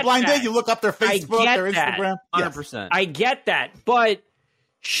go on a blind date, you look up their Facebook, their Instagram. 100%. I get that, but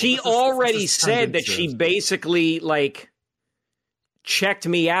she already said that she basically checked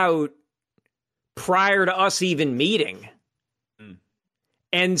me out prior to us even meeting.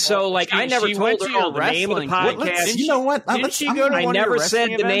 And so, I never told her the name of the podcast. You know what? I never said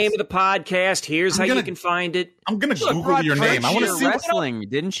the name of the podcast. Here's how you can find it. I'm going to Google your name. I want to see wrestling,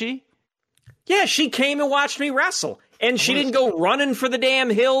 didn't she? Yeah, she came and watched me wrestle, and she didn't go running for the damn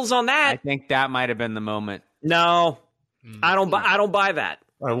hills on that. I think that might have been the moment. No, I don't buy that.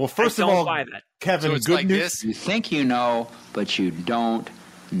 All right. Well, first of all, buy that. Kevin, so good news. You think you know, but you don't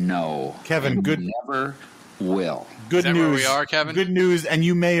know. Kevin, you never will. Good news. Where we are, Kevin? Good news, and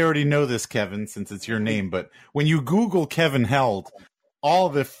you may already know this, Kevin, since it's your name. But when you Google Kevin Held, all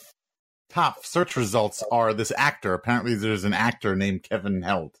the top search results are this actor. Apparently, there's an actor named Kevin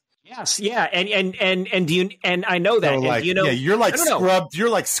Held. Yes, yeah, and do you? And I know that. So and do you know? Yeah, you're like scrubbed. You're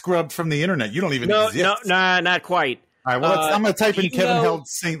like scrubbed from the internet. You don't even exist. No, not quite. All right, well, I'm going to type in Kevin Held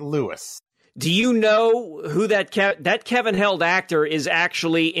St. Louis. Do you know who that Kevin Held actor is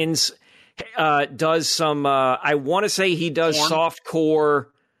actually in? Does some? I want to say he does softcore.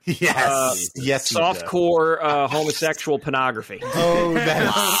 Yes, yes, softcore homosexual pornography. Oh,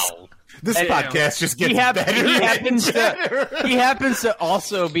 wow! This podcast just gets better. He happens to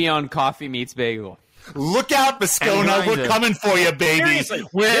also be on Coffee Meets Bagel. Look out, Moscona. We're coming for you, baby. Seriously,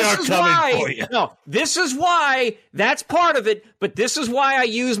 we're coming for you. No, this is why. That's part of it. But this is why I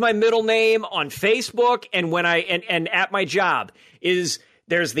use my middle name on Facebook and when and at my job. Is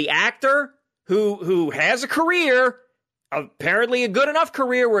there's the actor who has a career, apparently a good enough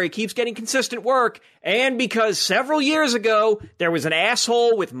career where he keeps getting consistent work, and because several years ago there was an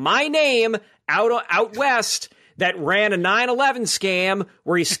asshole with my name out west that ran a 9/11 scam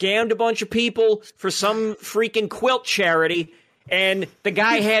where he scammed a bunch of people for some freaking quilt charity, and the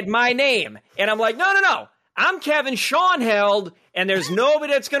guy had my name. And I'm like, no. I'm Kevin Sean Held, and there's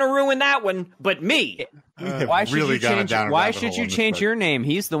nobody that's going to ruin that one but me. Why should you change your name?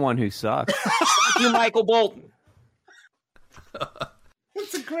 He's the one who sucks. Thank you, Michael Bolton.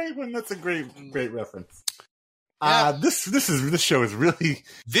 That's a great one. That's a great reference. Yeah. This show is really.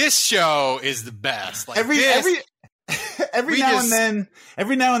 This show is the best. Like every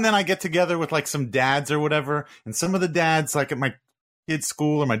now and then I get together with like some dads or whatever, and some of the dads like at my kid's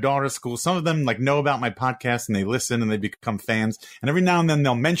school or my daughter's school, some of them like know about my podcast and they listen and they become fans. And every now and then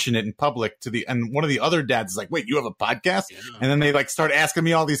they'll mention it in public and one of the other dads is like, "Wait, you have a podcast?" Yeah. And then they like start asking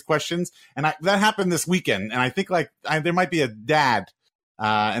me all these questions. And that happened this weekend. And I think there might be a dad.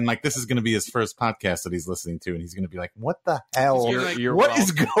 And like this is going to be his first podcast that he's listening to, and he's going to be like, "What the hell? What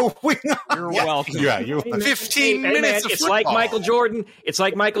is going on?" You're welcome. Yeah, you're welcome. 15 minutes. It's like Michael Jordan. It's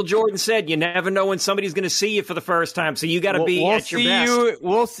like Michael Jordan said, "You never know when somebody's going to see you for the first time, so you got to be at your best."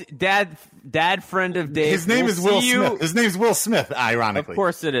 We'll see. Dad, friend of Dave. His name is Will Smith. His name's Will Smith. Ironically, of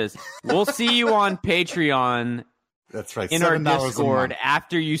course it is. We'll see you on Patreon. That's right. In our Discord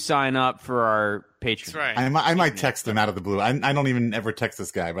after you sign up for our Patreon. That's right. I might text him out of the blue. I don't even ever text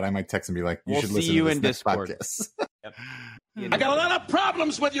this guy, but I might text him and be like, "You should listen to this next podcast." Yep. I got a lot of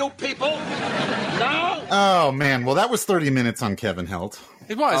problems with you people. No. Oh man. Well, that was 30 minutes on Kevin Held.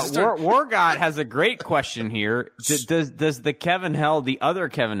 It was. Wargot has a great question here. Does the Kevin Held, the other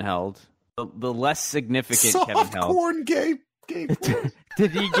Kevin Held, the less significant Kevin Held, corn game?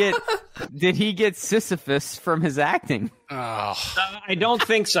 Did he get Sisyphus from his acting? I don't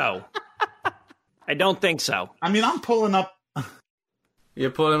think so. I mean, I'm pulling up.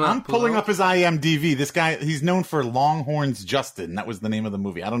 You're pulling up. I'm pulling up his IMDb. This guy, he's known for Longhorns Justin. That was the name of the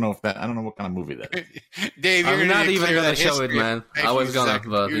movie. I don't know what kind of movie that is. Dave, I'm not even going to show it, man. I was going to,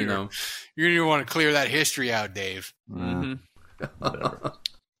 but you're going to want to clear that history out, Dave. Whatever.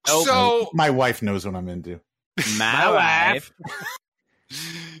 So my wife knows what I'm into. My wife.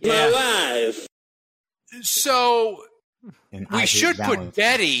 Yeah. My wife. So we should put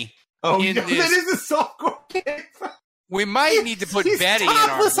Betty in this. That is a softcore game. We might need to put Betty in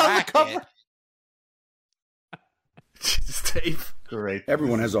our bracket. Dave. Great.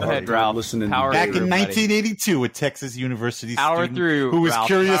 Everyone has a hard time listening. Back in 1982, a Texas University student who was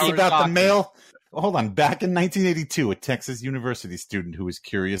curious about the male. Hold on. Back in 1982, a Texas University student who was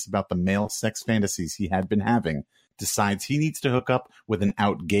curious about the male sex fantasies he had been having decides he needs to hook up with an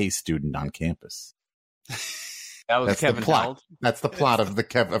out gay student on campus. That's Kevin Held. That's the plot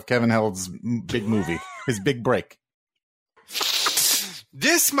of Kevin Held's big movie, his big break.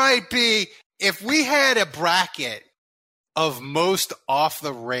 This might be, if we had a bracket of most off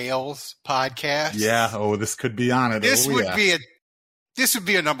the rails podcasts. Yeah. Oh, this could be on it. This would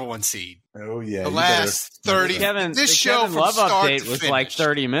be a number one seed. Oh yeah. The last 30. This show Kevin from Love start update to was finish. like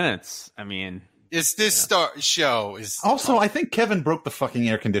 30 minutes. I mean, show is also. I think Kevin broke the fucking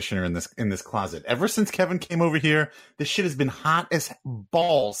air conditioner in this closet. Ever since Kevin came over here, this shit has been hot as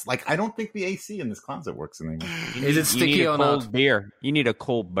balls. Like I don't think the AC in this closet works anymore. Is it sticky or not? Beer. You need a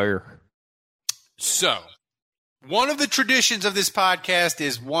cold beer. So, one of the traditions of this podcast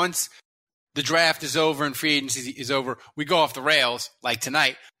is once the draft is over and free agency is over, we go off the rails like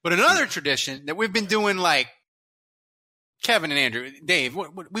tonight. But another tradition that we've been doing, like Kevin and Andrew, Dave,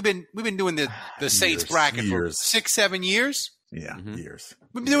 we've been doing the Saints bracket for 6-7 years. Yeah, years.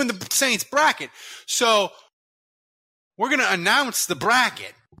 We've been doing the Saints bracket. So we're going to announce the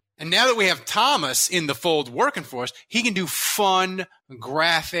bracket. And now that we have Thomas in the fold working for us, he can do fun,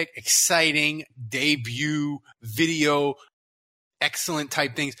 graphic, exciting, debut, video, excellent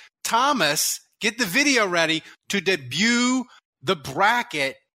type things. Thomas, get the video ready to debut the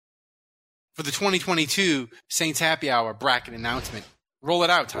bracket for the 2022 Saints Happy Hour bracket announcement. Roll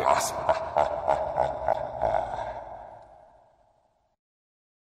it out, Thomas.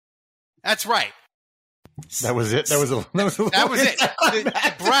 That's right. That was it. That was it.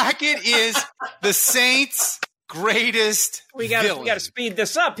 The bracket is the Saints' greatest villain. We got to speed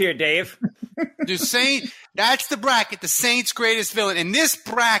this up here, Dave. That's the bracket. The Saints' greatest villain, and this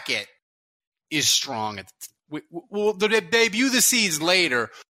bracket is strong. We'll debut the seeds later.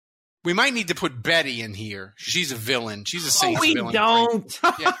 We might need to put Betty in here. She's a villain. She's a Saints villain. We don't.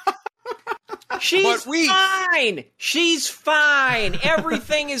 Yeah. She's fine. She's fine.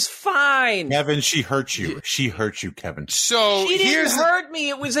 Everything is fine. Kevin, she hurt you. She hurt you, Kevin. So she didn't hurt me.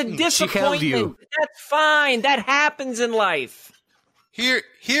 It was a disappointment. That's fine. That happens in life.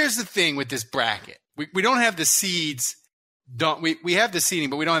 Here's the thing with this bracket. We don't have the seeds done. We have the seeding,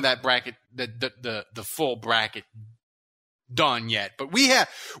 but we don't have that bracket, the full bracket done yet. But we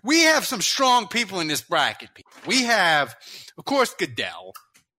have some strong people in this bracket. We have, of course, Goodell.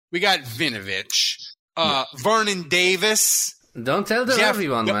 We got Vinovich, Vernon Davis. Don't tell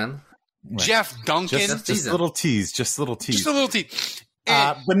everyone, man. Jeff Duncan. Just a little tease. Just a little tease.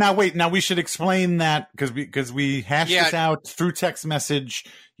 And, but now, wait. Now we should explain that because we hashed this out through text message.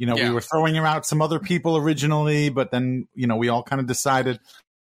 You know, we were throwing out some other people originally, but then, you know, we all kind of decided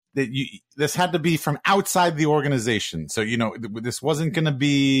that this had to be from outside the organization. So, you know, this wasn't going to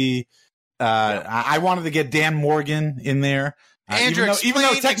be I wanted to get Dan Morgan in there. Andrew, even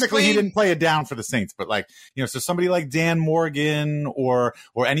though technically he didn't play it down for the Saints, but like, you know, so somebody like Dan Morgan or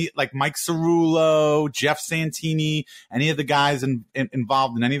any like Mike Cerullo, Jeff Santini, any of the guys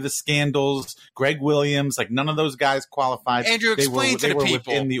involved in any of the scandals, Greg Williams, like none of those guys qualified. Andrew, explain to the people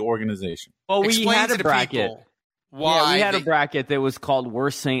within the organization. Well, we had a bracket. Why? We had a bracket that was called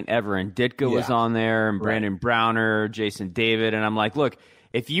Worst Saint Ever, and Ditka was on there, and Brandon Browner, Jason David, and I'm like, look.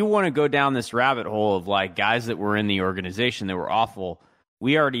 If you want to go down this rabbit hole of like guys that were in the organization that were awful,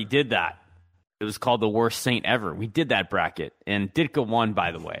 we already did that. It was called the Worst Saint Ever. We did that bracket, and Ditka won,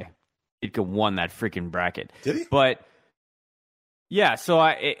 by the way. Ditka won that freaking bracket. Did he? But yeah, so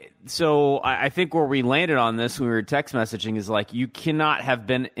I think where we landed on this when we were text messaging is like you cannot have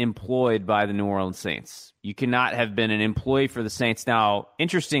been employed by the New Orleans Saints. You cannot have been an employee for the Saints. Now,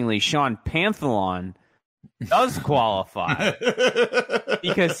 interestingly, Sean Panthelon does qualify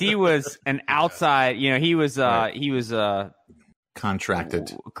because he was an outside, you know, he was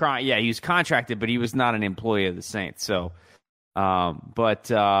contracted. Yeah, he was contracted, but he was not an employee of the Saints. So, you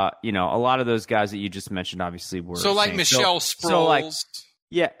know, a lot of those guys that you just mentioned obviously were like Saints. Michelle Sproles. So like,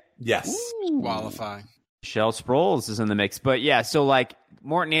 yeah, yes, qualify. Michelle Sproles is in the mix, but yeah, so like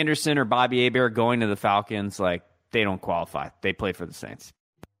Morton Anderson or Bobby Hebert going to the Falcons, like they don't qualify. They play for the Saints.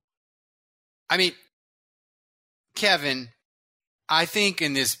 I mean, Kevin, I think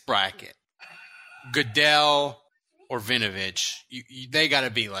in this bracket, Goodell or Vinovich, they got to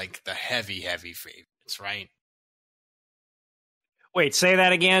be like the heavy favorites, right? Wait, say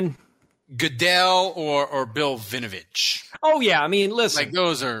that again. Goodell or Bill Vinovich. Oh yeah, I mean, listen, like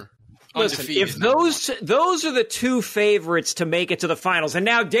those are undefeated. If those are the two favorites to make it to the finals, and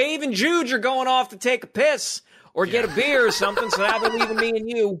now Dave and Juge are going off to take a piss or get a beer or something, so that'll be leaving me and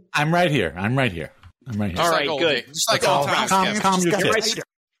you. I'm right here. All right, good. Just like all times. Calm your tits.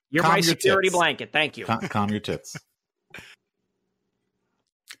 You're my security blanket. Thank you. Calm your tits.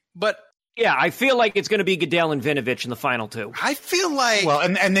 But yeah, I feel like it's going to be Goodell and Vinovich in the final two. I feel like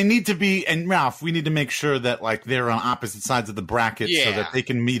and they need to be, and Ralph, we need to make sure that like they're on opposite sides of the bracket so that they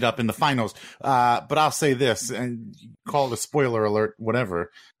can meet up in the finals. But I'll say this, and call it a spoiler alert,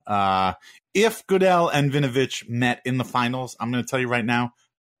 whatever. If Goodell and Vinovich met in the finals, I'm going to tell you right now,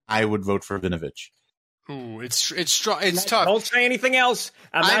 I would vote for Vinovich. Ooh, it's strong. It's tough. Don't say anything else.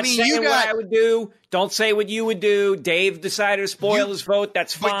 I'm not saying what I would do. Don't say what you would do. Dave decided to spoil his vote.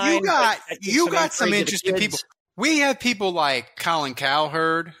 That's fine. But you got some interesting people. We have people like Colin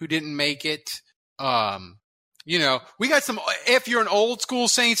Cowherd who didn't make it. You know, we got some. If you're an old school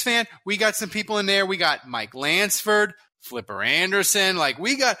Saints fan, we got some people in there. We got Mike Lansford, Flipper Anderson. Like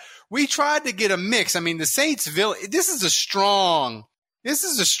we tried to get a mix. I mean, the Saintsville. This is a strong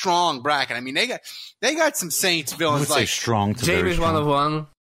bracket. I mean, they got some Saints villains like strong. Jamie's one of one.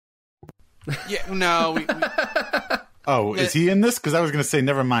 Yeah, no. Is he in this? Because I was going to say,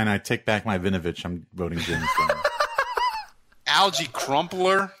 never mind. I take back my Vinovich. I'm voting James. Algie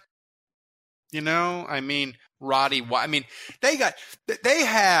Crumpler. You know, I mean, Roddy. I mean, they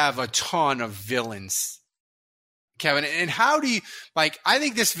have a ton of villains, Kevin. And how do you like? I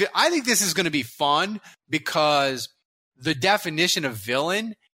think this is going to be fun because the definition of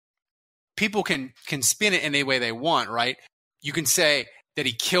villain, people can spin it any way they want, right? You can say that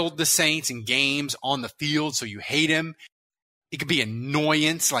he killed the Saints in games on the field, so you hate him. It could be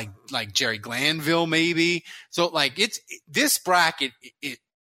annoyance, like Jerry Glanville, maybe. So, like, this bracket,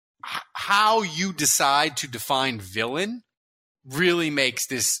 how you decide to define villain really makes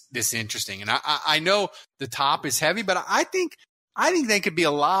this interesting. And I know the top is heavy, but I think there could be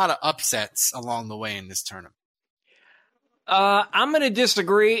a lot of upsets along the way in this tournament. I'm going to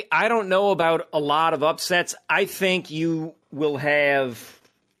disagree. I don't know about a lot of upsets. I think you will have.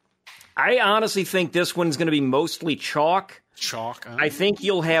 I honestly think this one's going to be mostly chalk. I think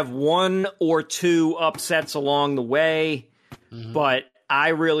you'll have 1 or 2 upsets along the way, but I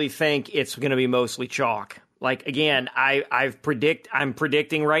really think it's going to be mostly chalk. Like, again, I'm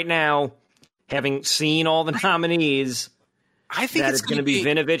predicting right now, having seen all the nominees, I think it's going to be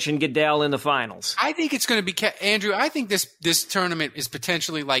Vinovich and Goodell in the finals. I think it's going to be Andrew. I think this tournament is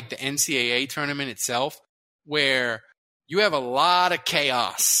potentially like the NCAA tournament itself, where you have a lot of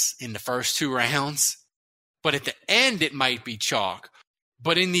chaos in the first 2 rounds, but at the end it might be chalk.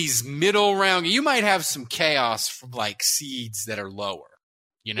 But in these middle rounds, you might have some chaos from like seeds that are lower.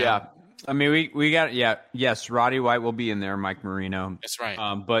 You know? Yeah. I mean, we got yes, Roddy White will be in there, Mike Marino. That's right.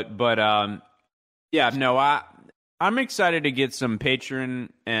 I'm excited to get some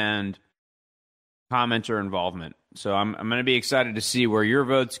patron and commenter involvement. So I'm going to be excited to see where your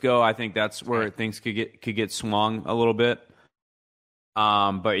votes go. I think that's where things could get swung a little bit.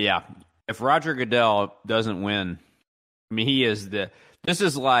 But yeah, if Roger Goodell doesn't win, I mean, this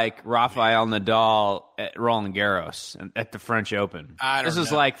is like Rafael Nadal at Roland Garros at the French Open. This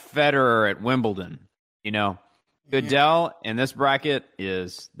is like Federer at Wimbledon. You know, Goodell in this bracket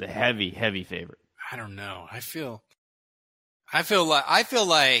is the heavy favorite. I don't know. I feel like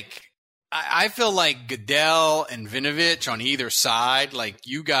Goodell and Vinovich on either side. Like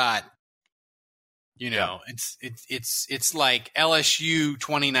you got, it's like LSU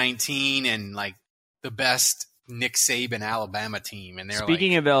 2019 and like the best Nick Saban Alabama team. And they're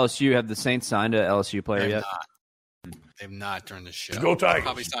speaking of LSU, have the Saints signed a LSU player yet? They've not during the show. Go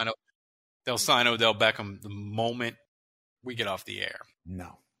Tigers! They'll sign Odell Beckham the moment we get off the air.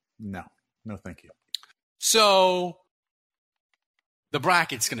 No, thank you. So the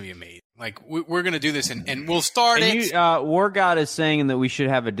bracket's going to be amazing. Like we're going to do this, and we'll start it. War God is saying that we should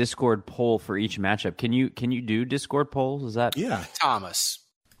have a Discord poll for each matchup. Can you do Discord polls? Is that Thomas?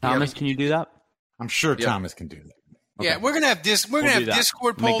 Can you do that? I'm sure Thomas can do that. Okay. Yeah, we're gonna have Discord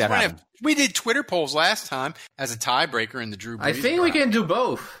polls. We did Twitter polls last time as a tiebreaker in the Drew Brees. I think we can do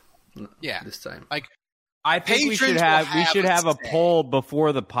both. Yeah, this time. Like I think we should have a poll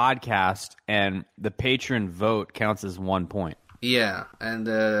before the podcast, and the patron vote counts as 1 point. Yeah, and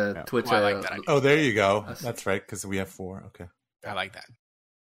Twitter. I like that idea. Oh, there you go. That's right, because we have 4. Okay, I like that.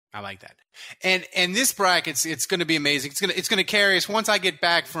 And this bracket, it's going to be amazing. It's going to carry us once I get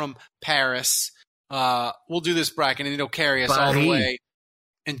back from Paris. We'll do this bracket, and it'll carry us all the way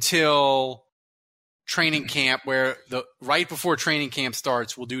until training camp, where right before training camp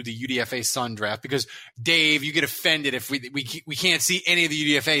starts, we'll do the UDFA Sun Draft, because Dave, you get offended if we can't see any of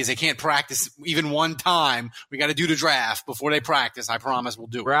the UDFAs. They can't practice even one time. We got to do the draft before they practice. I promise we'll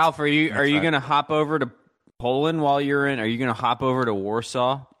do it. Ralph, are you going to hop over to Poland while you're in? Are you going to hop over to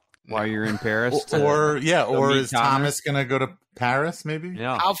Warsaw while you're in Paris? Or is Thomas going to go to Paris? Maybe.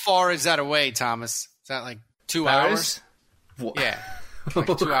 Yeah. How far is that away, Thomas? Is that like 2 hours? Yeah. Like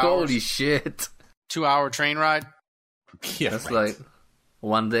 2 hours. Holy shit. 2-hour train ride? Yeah, that's like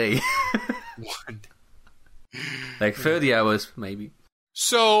 1 day. Like 30 hours, maybe.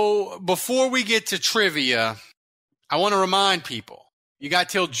 So before we get to trivia, I want to remind people, you got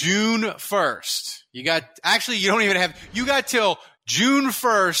till June 1st. You got till June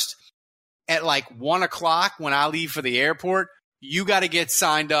 1st at like 1 o'clock when I leave for the airport. You got to get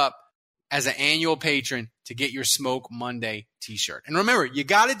signed up as an annual patron to get your Smoke Monday t-shirt. And remember, you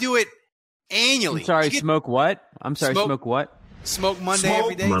got to do it annually. I'm sorry, smoke what? Smoke what? Smoke Monday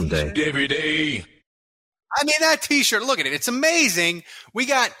every day. Monday every day. I mean, that t-shirt, look at it. It's amazing. We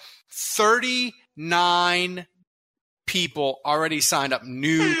got 39 people already signed up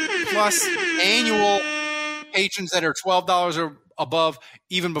new, plus annual patrons that are $12 or above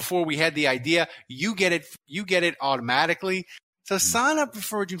even before we had the idea. You get it automatically. So sign up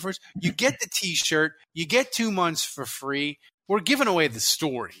before June 1st. You get the t-shirt. You get 2 months for free. We're giving away the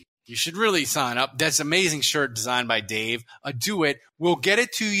story. You should really sign up. That's an amazing shirt designed by Dave. Do it. We'll get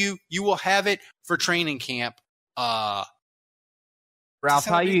it to you. You will have it for training camp. Ralph,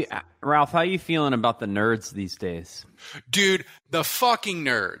 how you feeling about the nerds these days? Dude, the fucking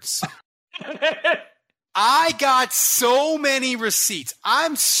nerds. I got so many receipts.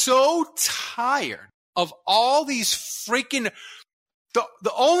 I'm so tired of all these freaking...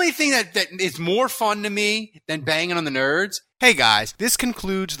 The only thing that is more fun to me than banging on the nerds Hey guys, this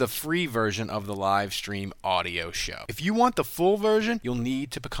concludes the free version of the live stream audio show. If you want the full version, you'll need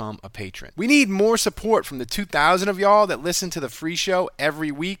to become a patron. We need more support from the 2,000 of y'all that listen to the free show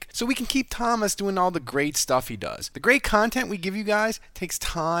every week so we can keep Thomas doing all the great stuff he does. The great content we give you guys takes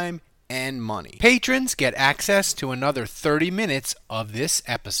time and money. Patrons get access to another 30 minutes of this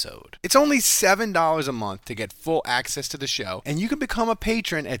episode. It's only $7 a month to get full access to the show, and you can become a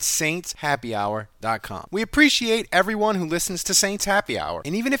patron at saintshappyhour.com. We appreciate everyone who listens to Saints Happy Hour,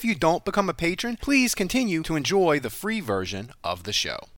 and even if you don't become a patron, please continue to enjoy the free version of the show.